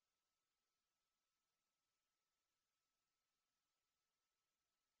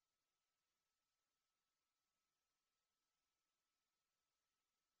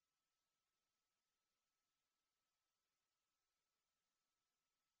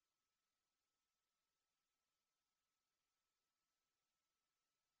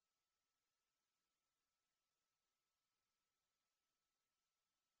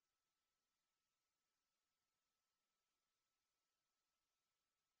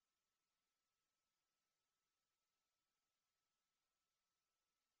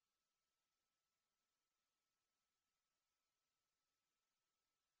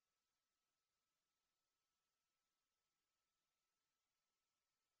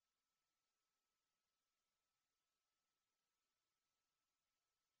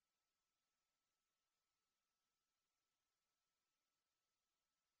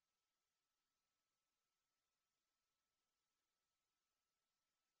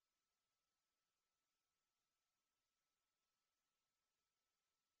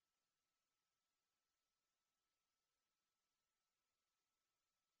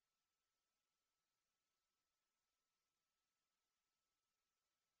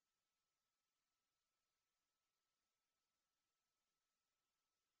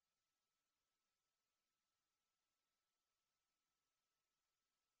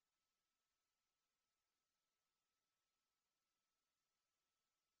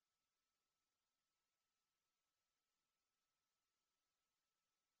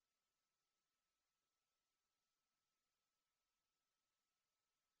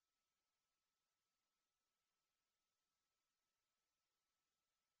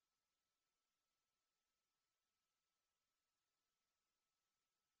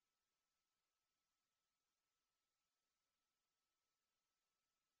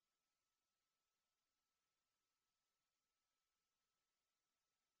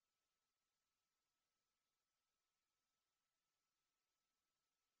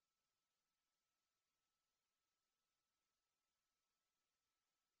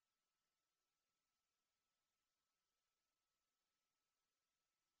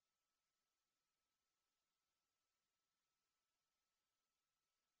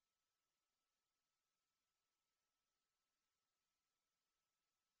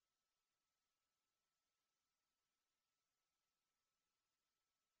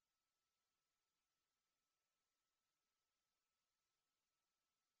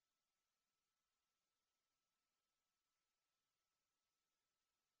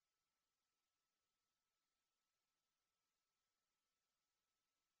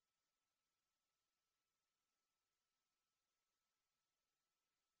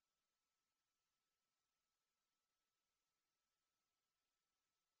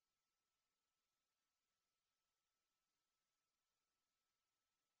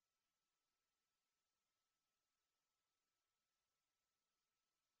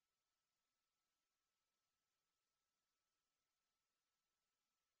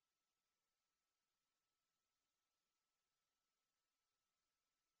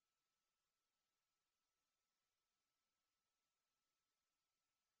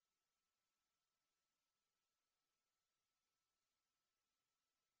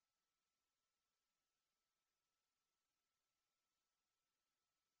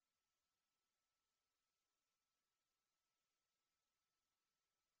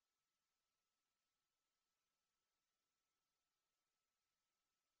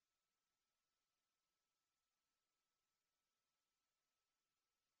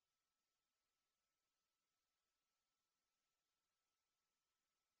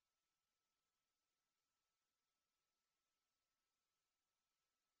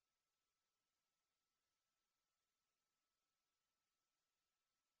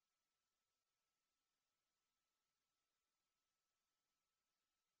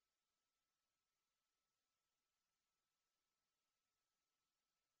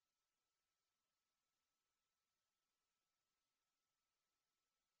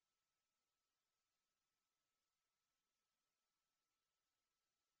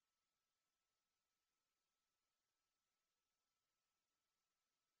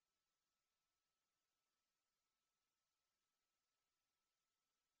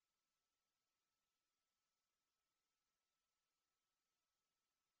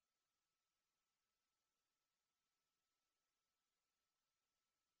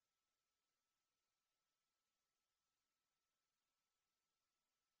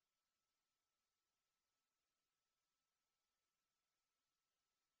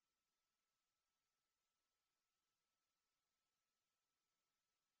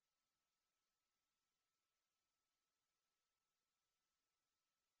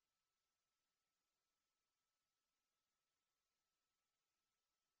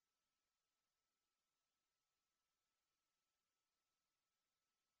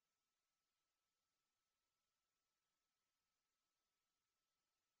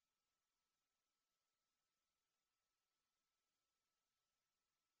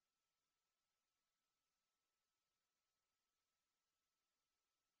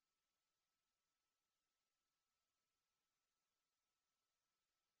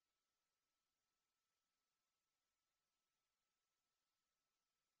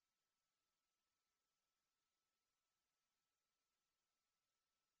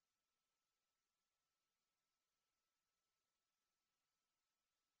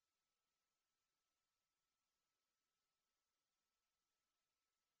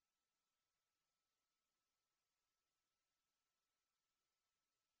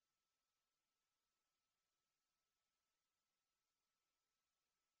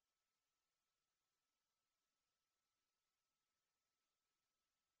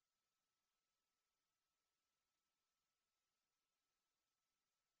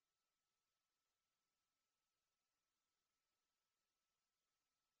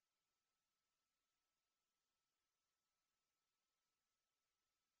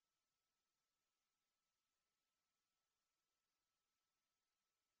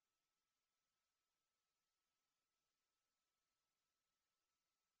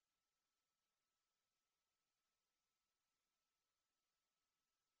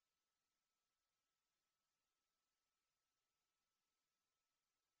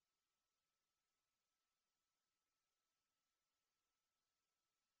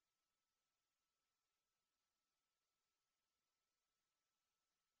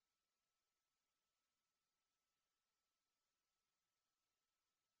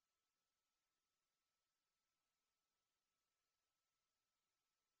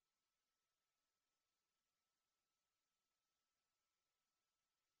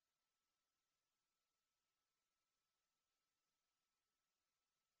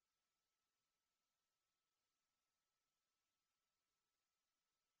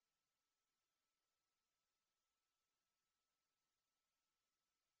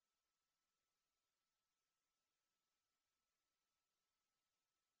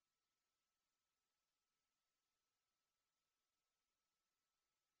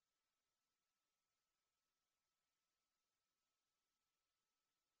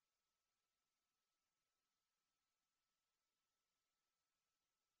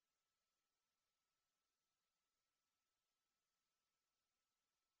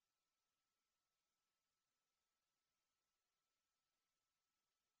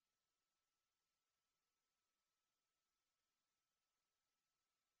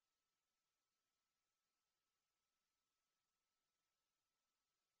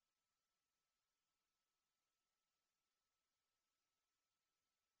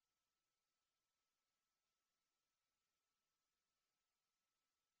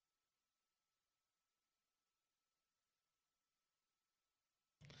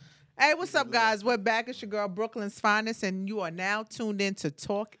 Hey, what's up, guys? We're back. It's your girl, Brooklyn's Finest, and you are now tuned in to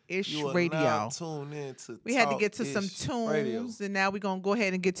Talk Ish You are Radio. now tuned in to We had to get to Talk some Ish tunes, Radio. and now we're going to go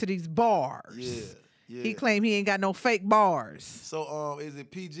ahead and get to these bars. Yeah. He claimed he ain't got no fake bars. So, is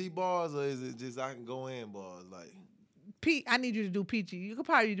it PG bars or is it just I can go in bars? Like, I need you to do PG. You could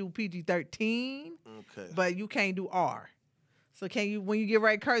probably do PG-13, okay. but you can't do R. So can you, when you get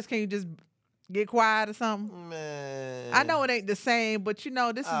ready to curse, can you just get quiet or something? Man, I know it ain't the same, but you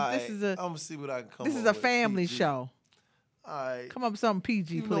know, this is a I'm gonna see what I can come this up is a with. family PG. show. All right. Come up with something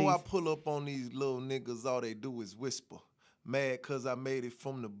PG, You please. know I pull up on these little niggas, all they do is whisper. Mad cause I made it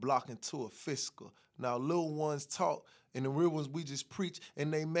from the block into a fiscal. Now little ones talk and the real ones we just preach.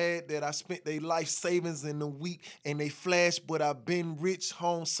 And they mad that I spent their life savings in a week and they flash, but I been rich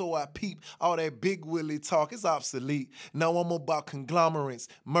home so I peep. All that big willy talk is obsolete. Now I'm about conglomerates,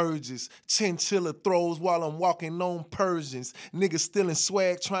 mergers, chinchilla throws while I'm walking on Persians. Niggas stealing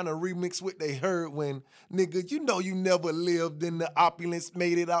swag trying to remix what they heard when, nigga, you know you never lived in the opulence,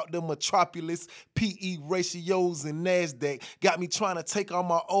 made it out the metropolis. PE ratios and NASDAQ got me trying to take all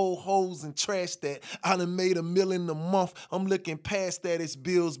my old hoes and trash that. I done made $1 million a month. I'm looking past that. It's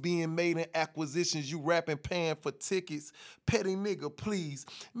bills being made and acquisitions. You rapping, paying for tickets. Petty nigga, please.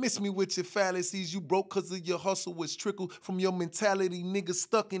 Miss me with your fallacies. You broke cause of your hustle was trickled from your mentality. Niggas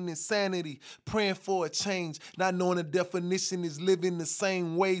stuck in insanity. Praying for a change. Not knowing the definition is living the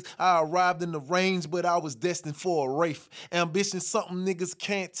same ways. I arrived in the range, but I was destined for a wraith. Ambition something niggas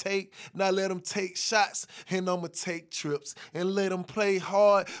can't take. Now let them take shots and I'ma take trips. And let them play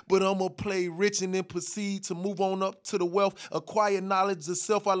hard, but I'ma play rich and then proceed to move on up to the wealth. Acquire knowledge of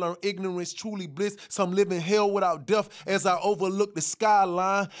self. I learn ignorance, truly bliss. Some live in hell without death. As I overlook the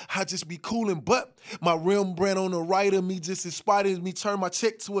skyline, I just be cooling. But my rim brand on the right of me just inspires me. Turn my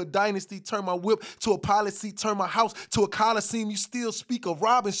check to a dynasty. Turn my whip to a policy. Turn my house to a coliseum. You still speak of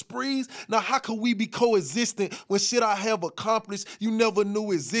robbing sprees? Now how could we be coexistent when shit I have accomplished you never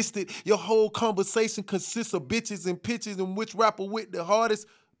knew existed? Your whole conversation consists of bitches and pitches and which rapper with the hardest.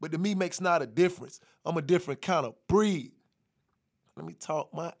 But to me makes not a difference. I'm a different kind of breed. Let me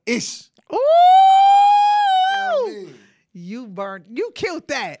talk my ish. Ooh! You know what I mean? You killed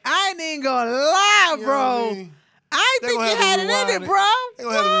that. I ain't even gonna lie, You know bro. what I mean? I They think gonna you have to had it in rewind it, bro. They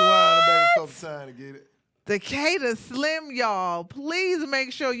gonna have to rewind it back a couple times to get it. Decatur Slim, y'all. Please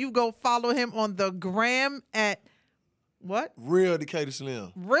make sure you go follow him on the gram at what? Real Decatur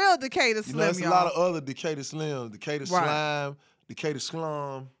Slim. Real Decatur Slim, You know, it's y'all. a lot of other Decatur Slims. Decatur Right. Slime, Decatur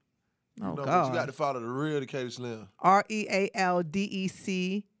Slum. You Oh, know, but God. you got to follow the real Decatur Slim.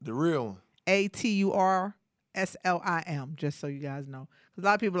 REALDECATURSLIM, The real one. just so you guys know. 'Cause a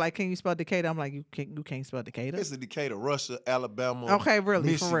lot of people are like, can you spell Decatur? I'm like, you can't spell Decatur. It's a Decatur, Russia, Alabama. Okay,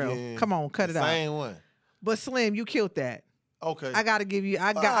 really, for real. Michigan. Come on, cut The it out. Same one. But Slim, you killed that. Okay. I gotta give you.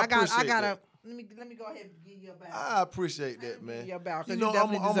 I appreciate gotta. that. Let me go ahead and give you a bow. I appreciate that, man. Your bow, 'cause You know, you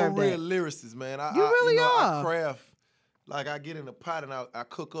definitely I'm a deserve real that. lyricist, man. You really I are. craft. Like, I get in the pot and I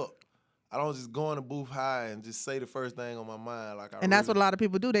cook up. I don't just go in the booth high and just say the first thing on my mind. Like, And that's what a lot of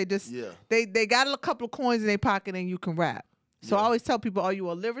people do. They just Yeah. they got a couple of coins in their pocket and you can rap. So I Yeah. always tell people, are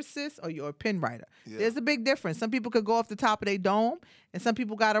you a lyricist or you're a pen writer? Yeah. There's a big difference. Some people could go off the top of their dome, and some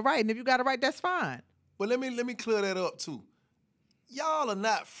people gotta write. And if you gotta write, that's fine. But let me clear that up too. Y'all are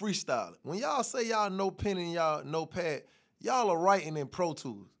not freestyling. When y'all say y'all no pen and y'all no pad, y'all are writing in Pro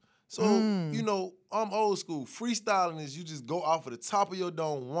Tools. So, you know, I'm old school. Freestyling is you just go off of the top of your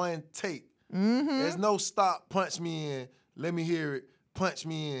dome, one take. There's no stop, punch me in, let me hear it, punch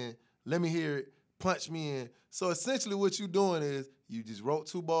me in, let me hear it, punch me in. So essentially what you doing is you just wrote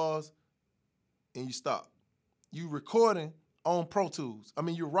 2 bars and you stop. You recording on Pro Tools. I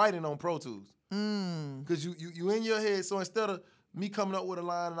mean, you're writing on Pro Tools. Because you in your head. So instead of me coming up with a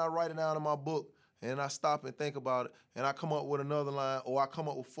line and I write it down in my book and I stop and think about it and I come up with another line or I come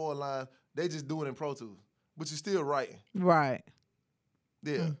up with 4 lines, they just do it in Pro Tools. But you're still writing. Right.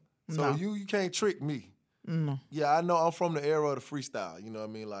 Yeah. So No. you can't trick me. No. Yeah, I know I'm from the era of the freestyle. You know what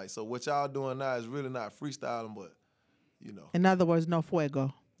I mean? Like, so what y'all doing now is really not freestyling, but, you know. In other words, no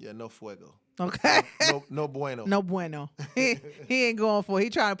fuego. Yeah, no fuego. Okay. No bueno. No bueno. He ain't going for it. He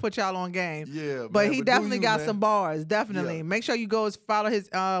trying to put y'all on game. Yeah, But man, he do definitely you, got man. some bars. Definitely. Yeah. Make sure you go follow his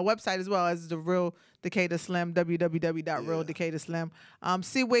website as well as the Real Decatur Slim, www.realdecatur.slim.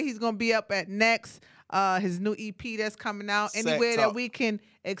 See where he's gonna be up at next. His new EP that's coming out. Sack Anywhere that Talk. we can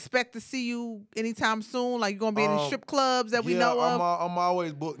expect to see you anytime soon. Like you're gonna be in the strip clubs that we Yeah, know of. I'm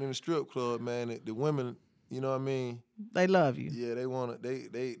always booked in the strip club, man. The women, you know what I mean? They love you. Yeah, they want to.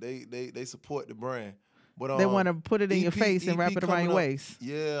 They support the brand. But They want to put it in your EP face and wrap it around coming your up. waist.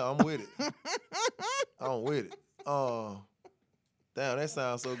 Yeah, I'm with it. I'm with it. Damn, that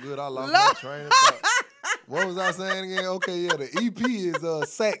sounds so good. I lost Lord. my train of thought. What was I saying again? Okay, yeah, the EP is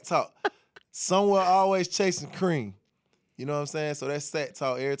Sack Talk. Somewhere always chasing cream. You know what I'm saying? So that's Sack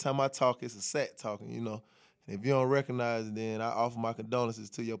Talk. Every time I talk, it's a Sack talking, you know. And if you don't recognize it, then I offer my condolences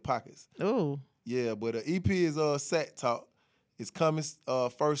to your pockets. Ooh. Yeah, but the EP is Sack Talk. It's coming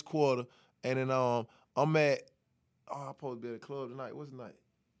first quarter. And then I'm at I'm supposed to be at a club tonight. What's the night?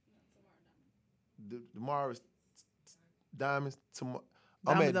 Tomorrow is Diamonds. Tomorrow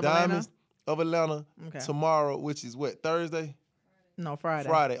I'm Diamonds at of Atlanta? Diamonds of Atlanta Okay. tomorrow, which is what, Thursday? No, Friday.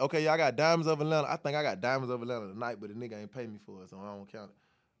 Friday. Okay, yeah, I got Diamonds of Atlanta. I think I got Diamonds of Atlanta tonight, but the nigga ain't pay me for it, so I don't count it.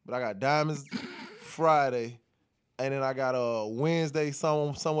 But I got Diamonds Friday, and then I got Wednesday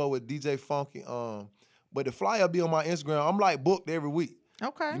somewhere with DJ Funky. But the flyer be on my Instagram. I'm like booked every week.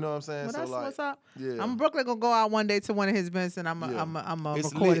 Okay. You know what I'm saying? Well, So that's like, what's up. yeah. I'm Brooklyn gonna go out one day to one of his events, and I'm Yeah.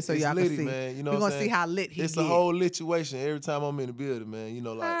 It's record it lit. so It's y'all litty, can see. man. You know We're what I'm gonna see saying? how lit he It's get. a whole situation every time I'm in the building, man. You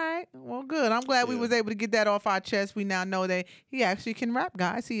know, All like right. Well, good. I'm glad we Yeah. was able to get that off our chest. We now know that he actually can rap,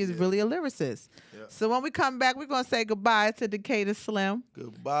 guys. He is Yeah. really a lyricist. Yeah. So when we come back, we're gonna say goodbye to Decatur Slim.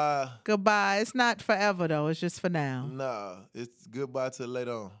 goodbye. Goodbye. It's not forever though. It's just for now. Nah, it's goodbye till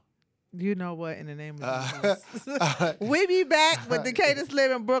later on. You know what? In the name of Uh, Jesus. We be back with Decatur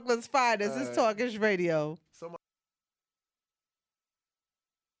Slim and Brooklyn's finest. This Talkish Radio.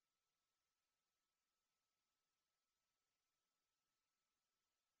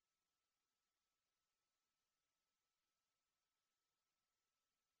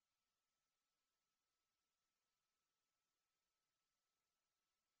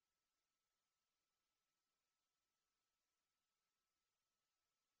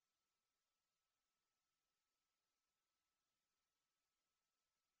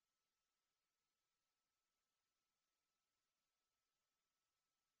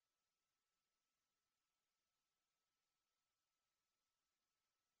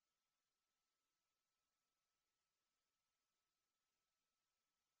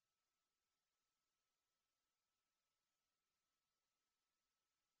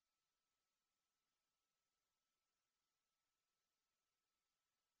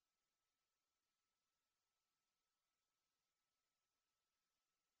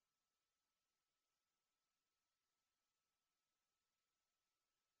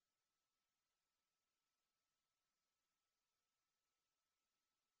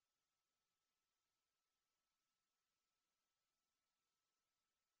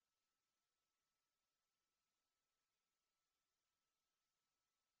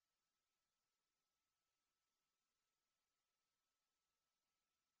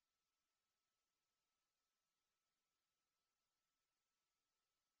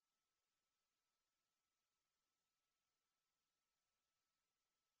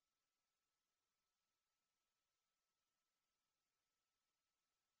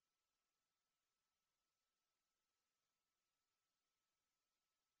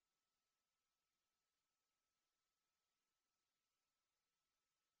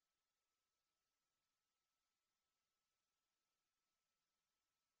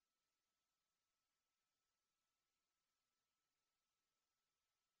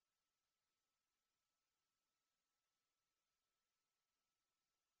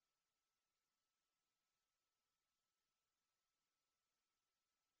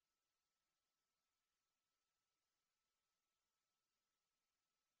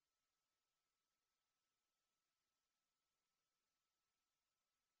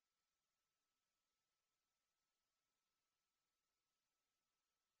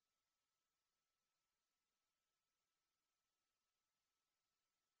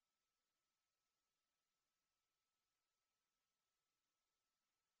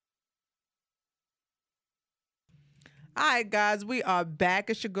 All right, guys, we are back.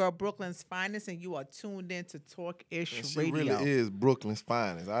 It's your girl Brooklyn's finest, and you are tuned in to Talk Ish And she Radio. really is Brooklyn's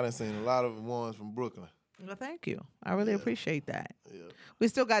finest. I done seen a lot of ones from Brooklyn. Well, thank you. I really appreciate that. Yeah. We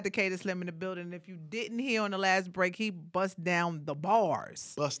still got Decatur Slim in the building. If you didn't hear on the last break, he bust down the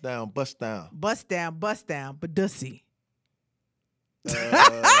bars. Bust down, bust down. Bust down, but dussy.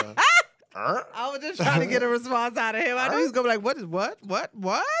 Uh, I was just trying to get a response out of him. I knew he was gonna be like, what?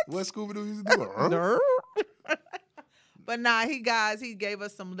 what Scooby Doo used to do? Nerd. But nah, he gave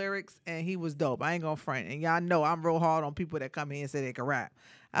us some lyrics and he was dope. I ain't gonna front. And y'all know I'm real hard on people that come here and say they can rap.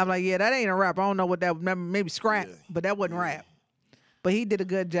 I'm like, yeah, that ain't a rap. I don't know what that maybe scrap, but that wasn't rap. But he did a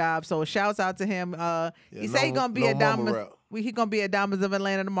good job. So shouts out to him. He said he gonna be at Diamonds. He gonna be at Diamonds of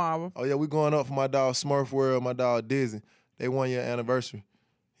Atlanta tomorrow. Oh yeah, we going up for my dog Smurf World, my dog Dizzy. They 1 year anniversary.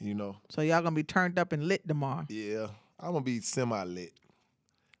 You know. So y'all gonna be turned up and lit tomorrow. Yeah, I'm gonna be semi lit.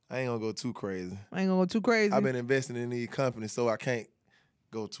 I ain't gonna go too crazy. I ain't gonna go too crazy. I've been investing in these companies, so I can't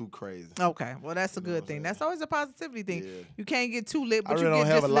go too crazy. Okay, well that's a You know good what I'm thing. saying? That's always a positivity thing. Yeah. You can't get too lit, I but really you don't get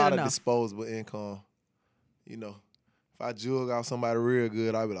have just a lot lit of enough. disposable income. You know, if I jug off somebody real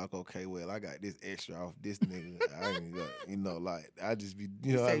good, I'd be like, okay, well, I got this extra off this nigga. I ain't got, you know, like I just be,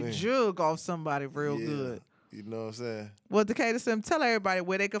 you know what I Say mean? jug off somebody real Yeah. good. You know what I'm saying? Well, Decatur Slim, tell everybody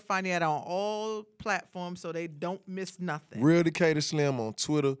where they can find you at on all platforms so they don't miss nothing. Real Decatur Slim on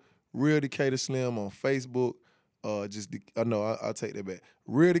Twitter, Real Decatur Slim on Facebook. I'll take that back.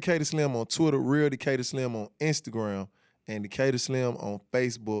 Real Decatur Slim on Twitter, Real Decatur Slim on Instagram, and Decatur Slim on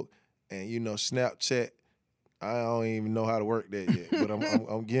Facebook, and you know Snapchat. I don't even know how to work that yet, but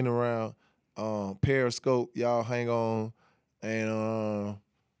I'm getting around. Periscope, y'all hang on, and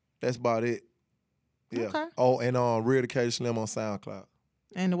that's about it. Yeah. Okay. Oh, and Real Decatur Slim on SoundCloud.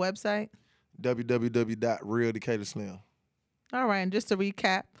 And the website? www.realdecaturslim. All right, and just to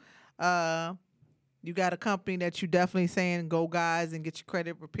recap, you got a company that you definitely saying go guys and get your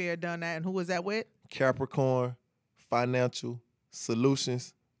credit repair done at, and who was that with? Capricorn Financial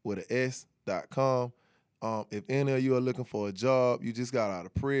Solutions with an S.com. If any of you are looking for a job, you just got out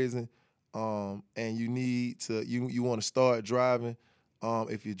of prison, and you need to you want to start driving.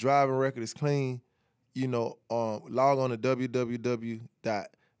 If your driving record is clean, you know, log on to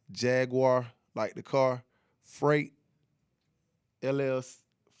www.jaguar, like the car, freight, LLC,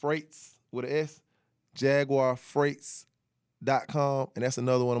 freights with an S, jaguarfreights.com, and that's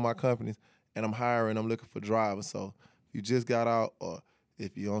another one of my companies. And I'm hiring, I'm looking for drivers. So if you just got out, or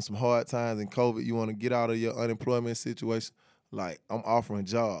if you're on some hard times in COVID, you want to get out of your unemployment situation, like I'm offering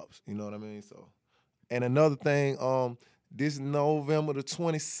jobs. You know what I mean? So, and another thing, this November the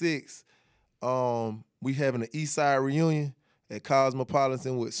 26th, we having an East Side reunion at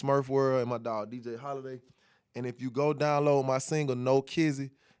Cosmopolitan with Smurf World and my dog DJ Holiday. And if you go download my single No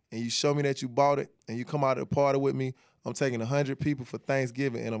Kizzy and you show me that you bought it and you come out to the party with me, I'm taking 100 people for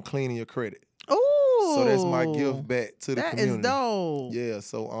Thanksgiving and I'm cleaning your credit. Ooh. So that's my gift back to the community. That is dope. Yeah,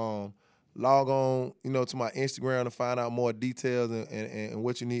 so log on, you know, to my Instagram to find out more details and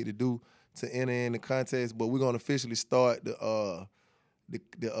what you need to do to enter in the contest. But we're gonna officially start the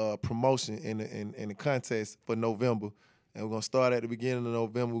promotion in the contest for November. And we're going to start at the beginning of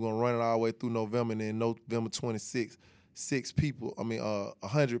November. We're going to run it all the way through November. And then November 26th,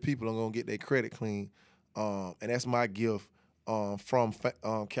 100 people are going to get their credit clean. And that's my gift from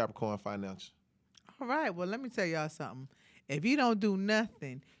Capricorn Financial. All right. Well, let me tell y'all something. If you don't do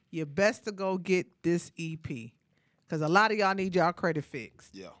nothing, you're best to go get this EP. Because a lot of y'all need y'all credit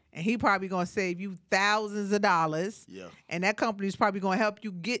fixed. Yeah. And he probably going to save you thousands of dollars. Yeah. And that company's probably going to help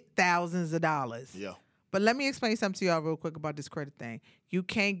you get thousands of dollars. Yeah. But let me explain something to y'all real quick about this credit thing. You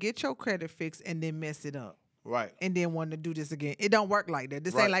can't get your credit fixed and then mess it up. Right. And then want to do this again. It don't work like that.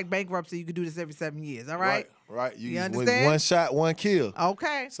 This Right. ain't like bankruptcy. You can do this every 7 years. All right? Right. You just understand? one shot, one kill.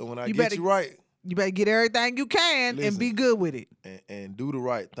 Okay. So when I You get better- you right. You better get everything you can and be Listen. good with it. And do the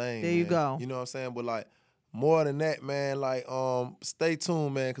right thing. There you man. go. You know what I'm saying? But like more than that, man, like stay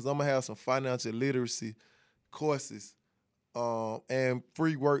tuned, man, because I'm gonna have some financial literacy courses and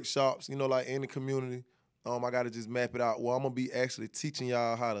free workshops, you know, like in the community. I gotta just map it out. Well, I'm gonna be actually teaching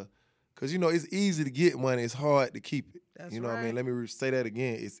y'all how to, cause you know it's easy to get money, it's hard to keep it. That's you know what I right. mean? Let me say that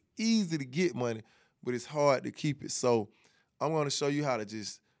again. It's easy to get money, but it's hard to keep it. So I'm gonna show you how to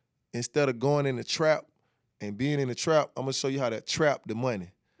just, instead of going in the trap and being in the trap, I'm gonna show you how to trap the money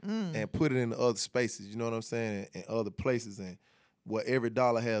and put it in other spaces, you know what I'm saying, and other places, and where every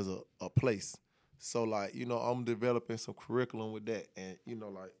dollar has a place. So like, you know, I'm developing some curriculum with that, and you know,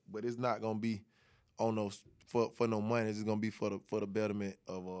 like, but it's not gonna be on those for no money. It's just gonna be for the betterment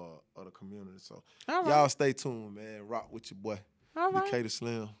of the community. So All right. y'all stay tuned, man. Rock with your boy, All right. Decatur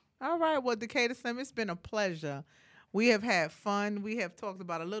Slim. All right. Well, Decatur Slim, it's been a pleasure. We have had fun. We have talked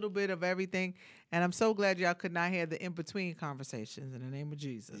about a little bit of everything. And I'm so glad y'all could not hear the in-between conversations in the name of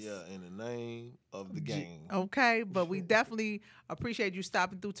Jesus. Yeah, in the name of the game. Okay, but we definitely appreciate you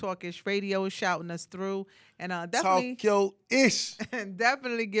stopping through Talkish Radio, shouting us through, and definitely Talk your ish. and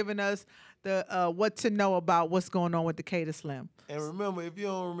definitely giving us the what to know about what's going on with Decatur Slim. And remember, if you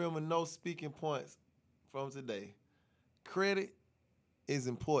don't remember no speaking points from today, credit is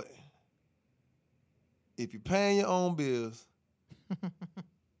important. If you're paying your own bills,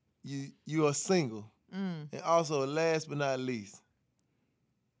 you are single. And also, last but not least,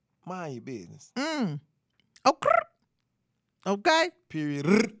 mind your business. Okay. Okay.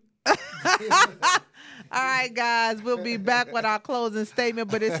 Period. All right, guys, we'll be back with our closing statement,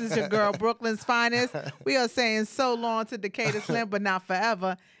 but this is your girl, Brooklyn's Finest. We are saying so long to Decatur Slim, but not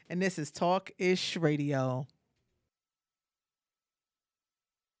forever. And this is Talk-ish Radio.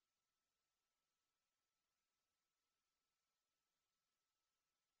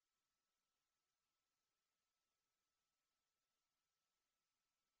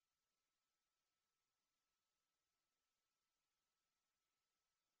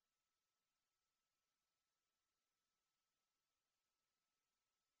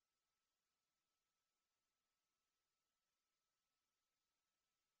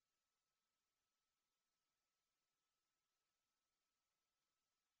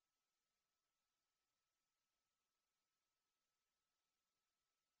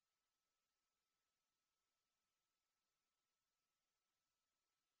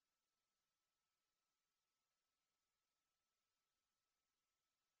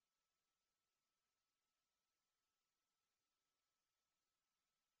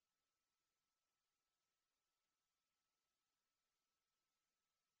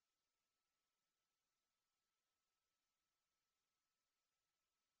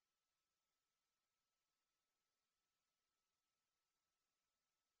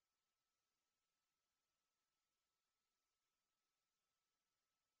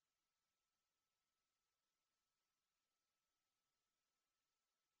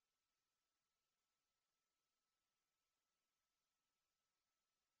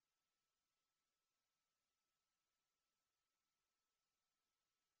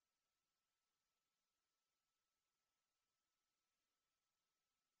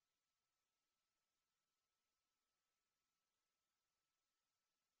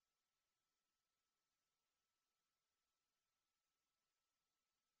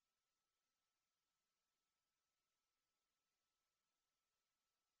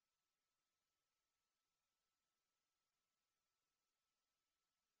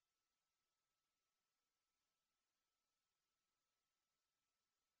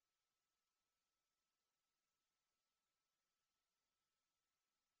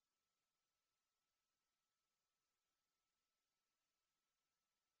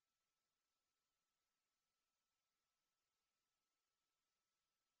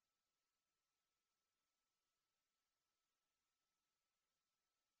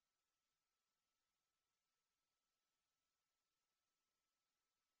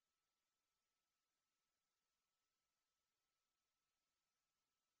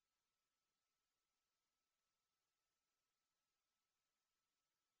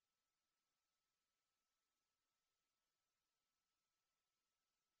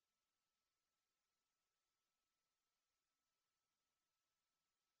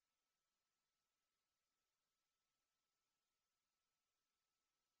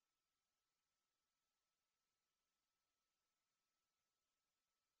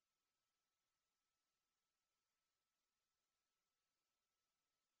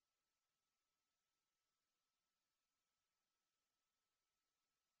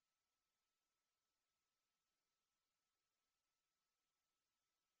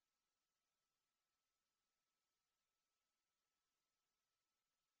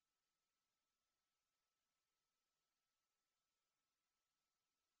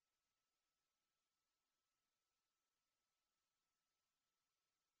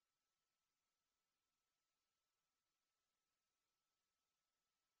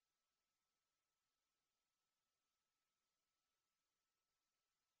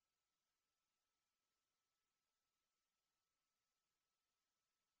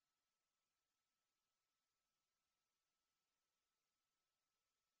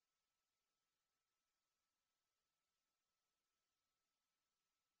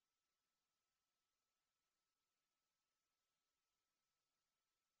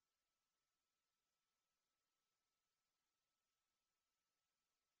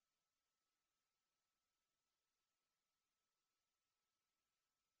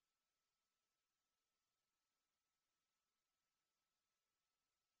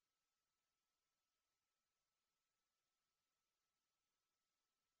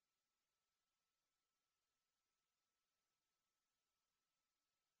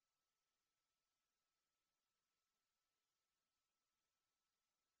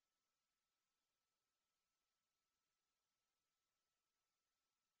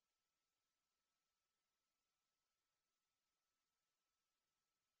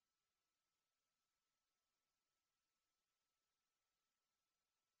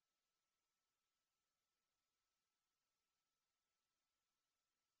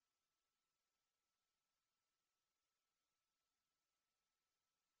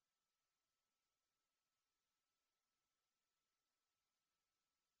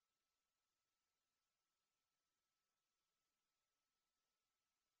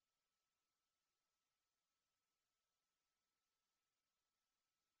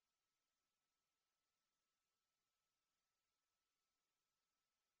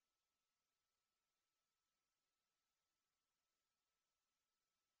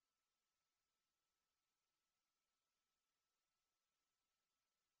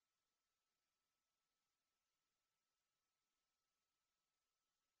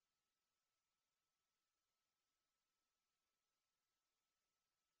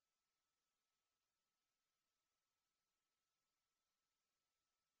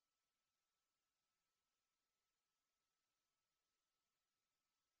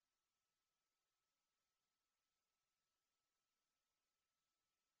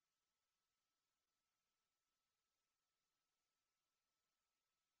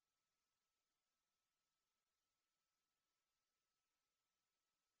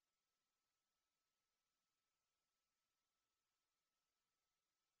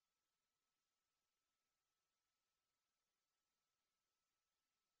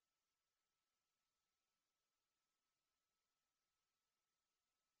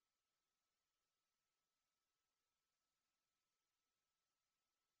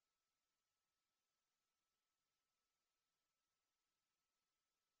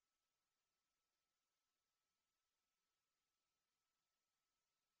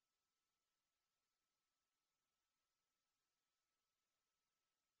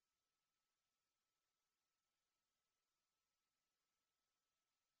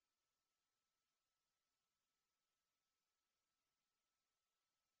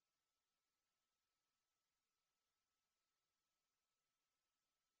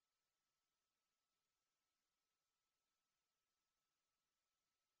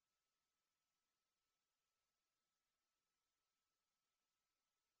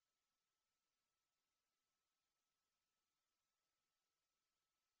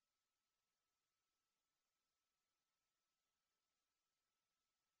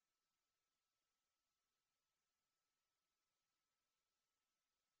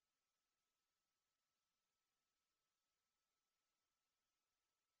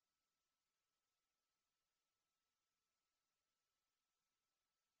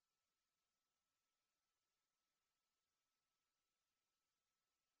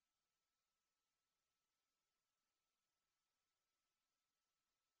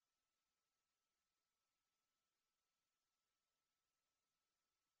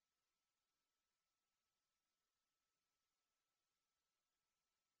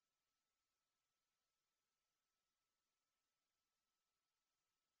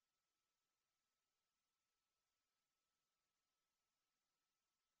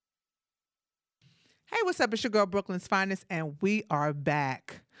 Hey, what's up? It's your girl, Brooklyn's Finest, and we are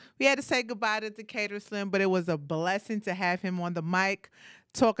back. We had to say goodbye to Decatur Slim, but it was a blessing to have him on the mic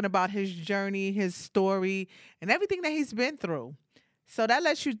talking about his journey, his story, and everything that he's been through. So that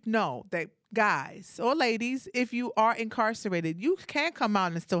lets you know that, guys or ladies, if you are incarcerated, you can come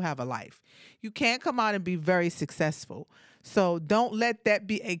out and still have a life. You can come out and be very successful. So don't let that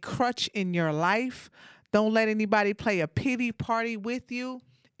be a crutch in your life. Don't let anybody play a pity party with you.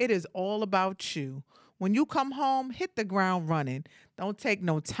 It is all about you. When you come home, hit the ground running. Don't take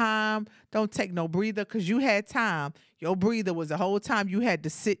no time. Don't take no breather because you had time. Your breather was the whole time you had to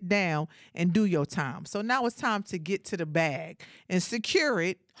sit down and do your time. So now it's time to get to the bag and secure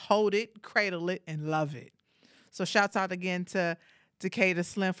it, hold it, cradle it, and love it. So shouts out again to Decatur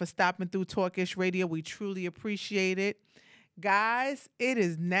Slim for stopping through Talkish Radio. We truly appreciate it. Guys, it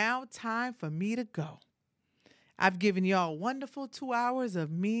is now time for me to go. I've given y'all a wonderful 2 hours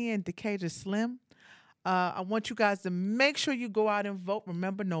of me and Decatur Slim. I want you guys to make sure you go out and vote.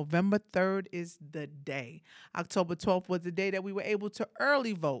 Remember, November 3rd is the day. October 12th was the day that we were able to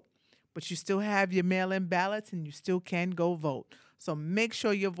early vote. But you still have your mail-in ballots and you still can go vote. So make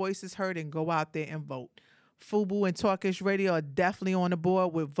sure your voice is heard and go out there and vote. FUBU and Talkish Radio are definitely on the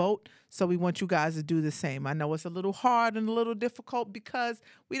board with vote. So we want you guys to do the same. I know it's a little hard and a little difficult because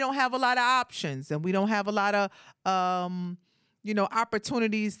we don't have a lot of options and we don't have a lot of,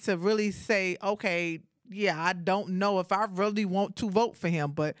 opportunities to really say, okay, yeah, I don't know if I really want to vote for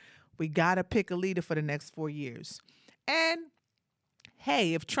him, but we got to pick a leader for the next 4 years. And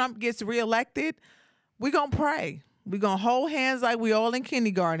hey, if Trump gets reelected, we're going to pray. We're going to hold hands like we all in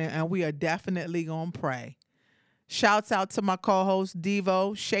kindergarten, and we are definitely going to pray. Shouts out to my co-host,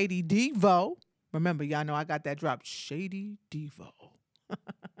 Devo, Shady Devo. Remember, y'all know I got that drop, Shady Devo.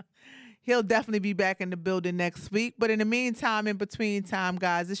 He'll definitely be back in the building next week. But in the meantime, in between time,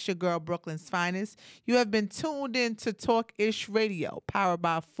 guys, it's your girl, Brooklyn's Finest. You have been tuned in to Talk-ish Radio, powered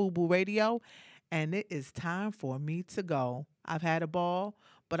by FUBU Radio. And it is time for me to go. I've had a ball,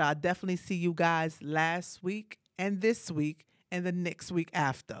 but I'll definitely see you guys last week and this week and the next week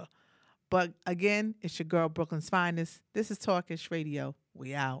after. But again, it's your girl, Brooklyn's Finest. This is Talk-ish Radio.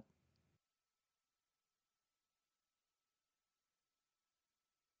 We out.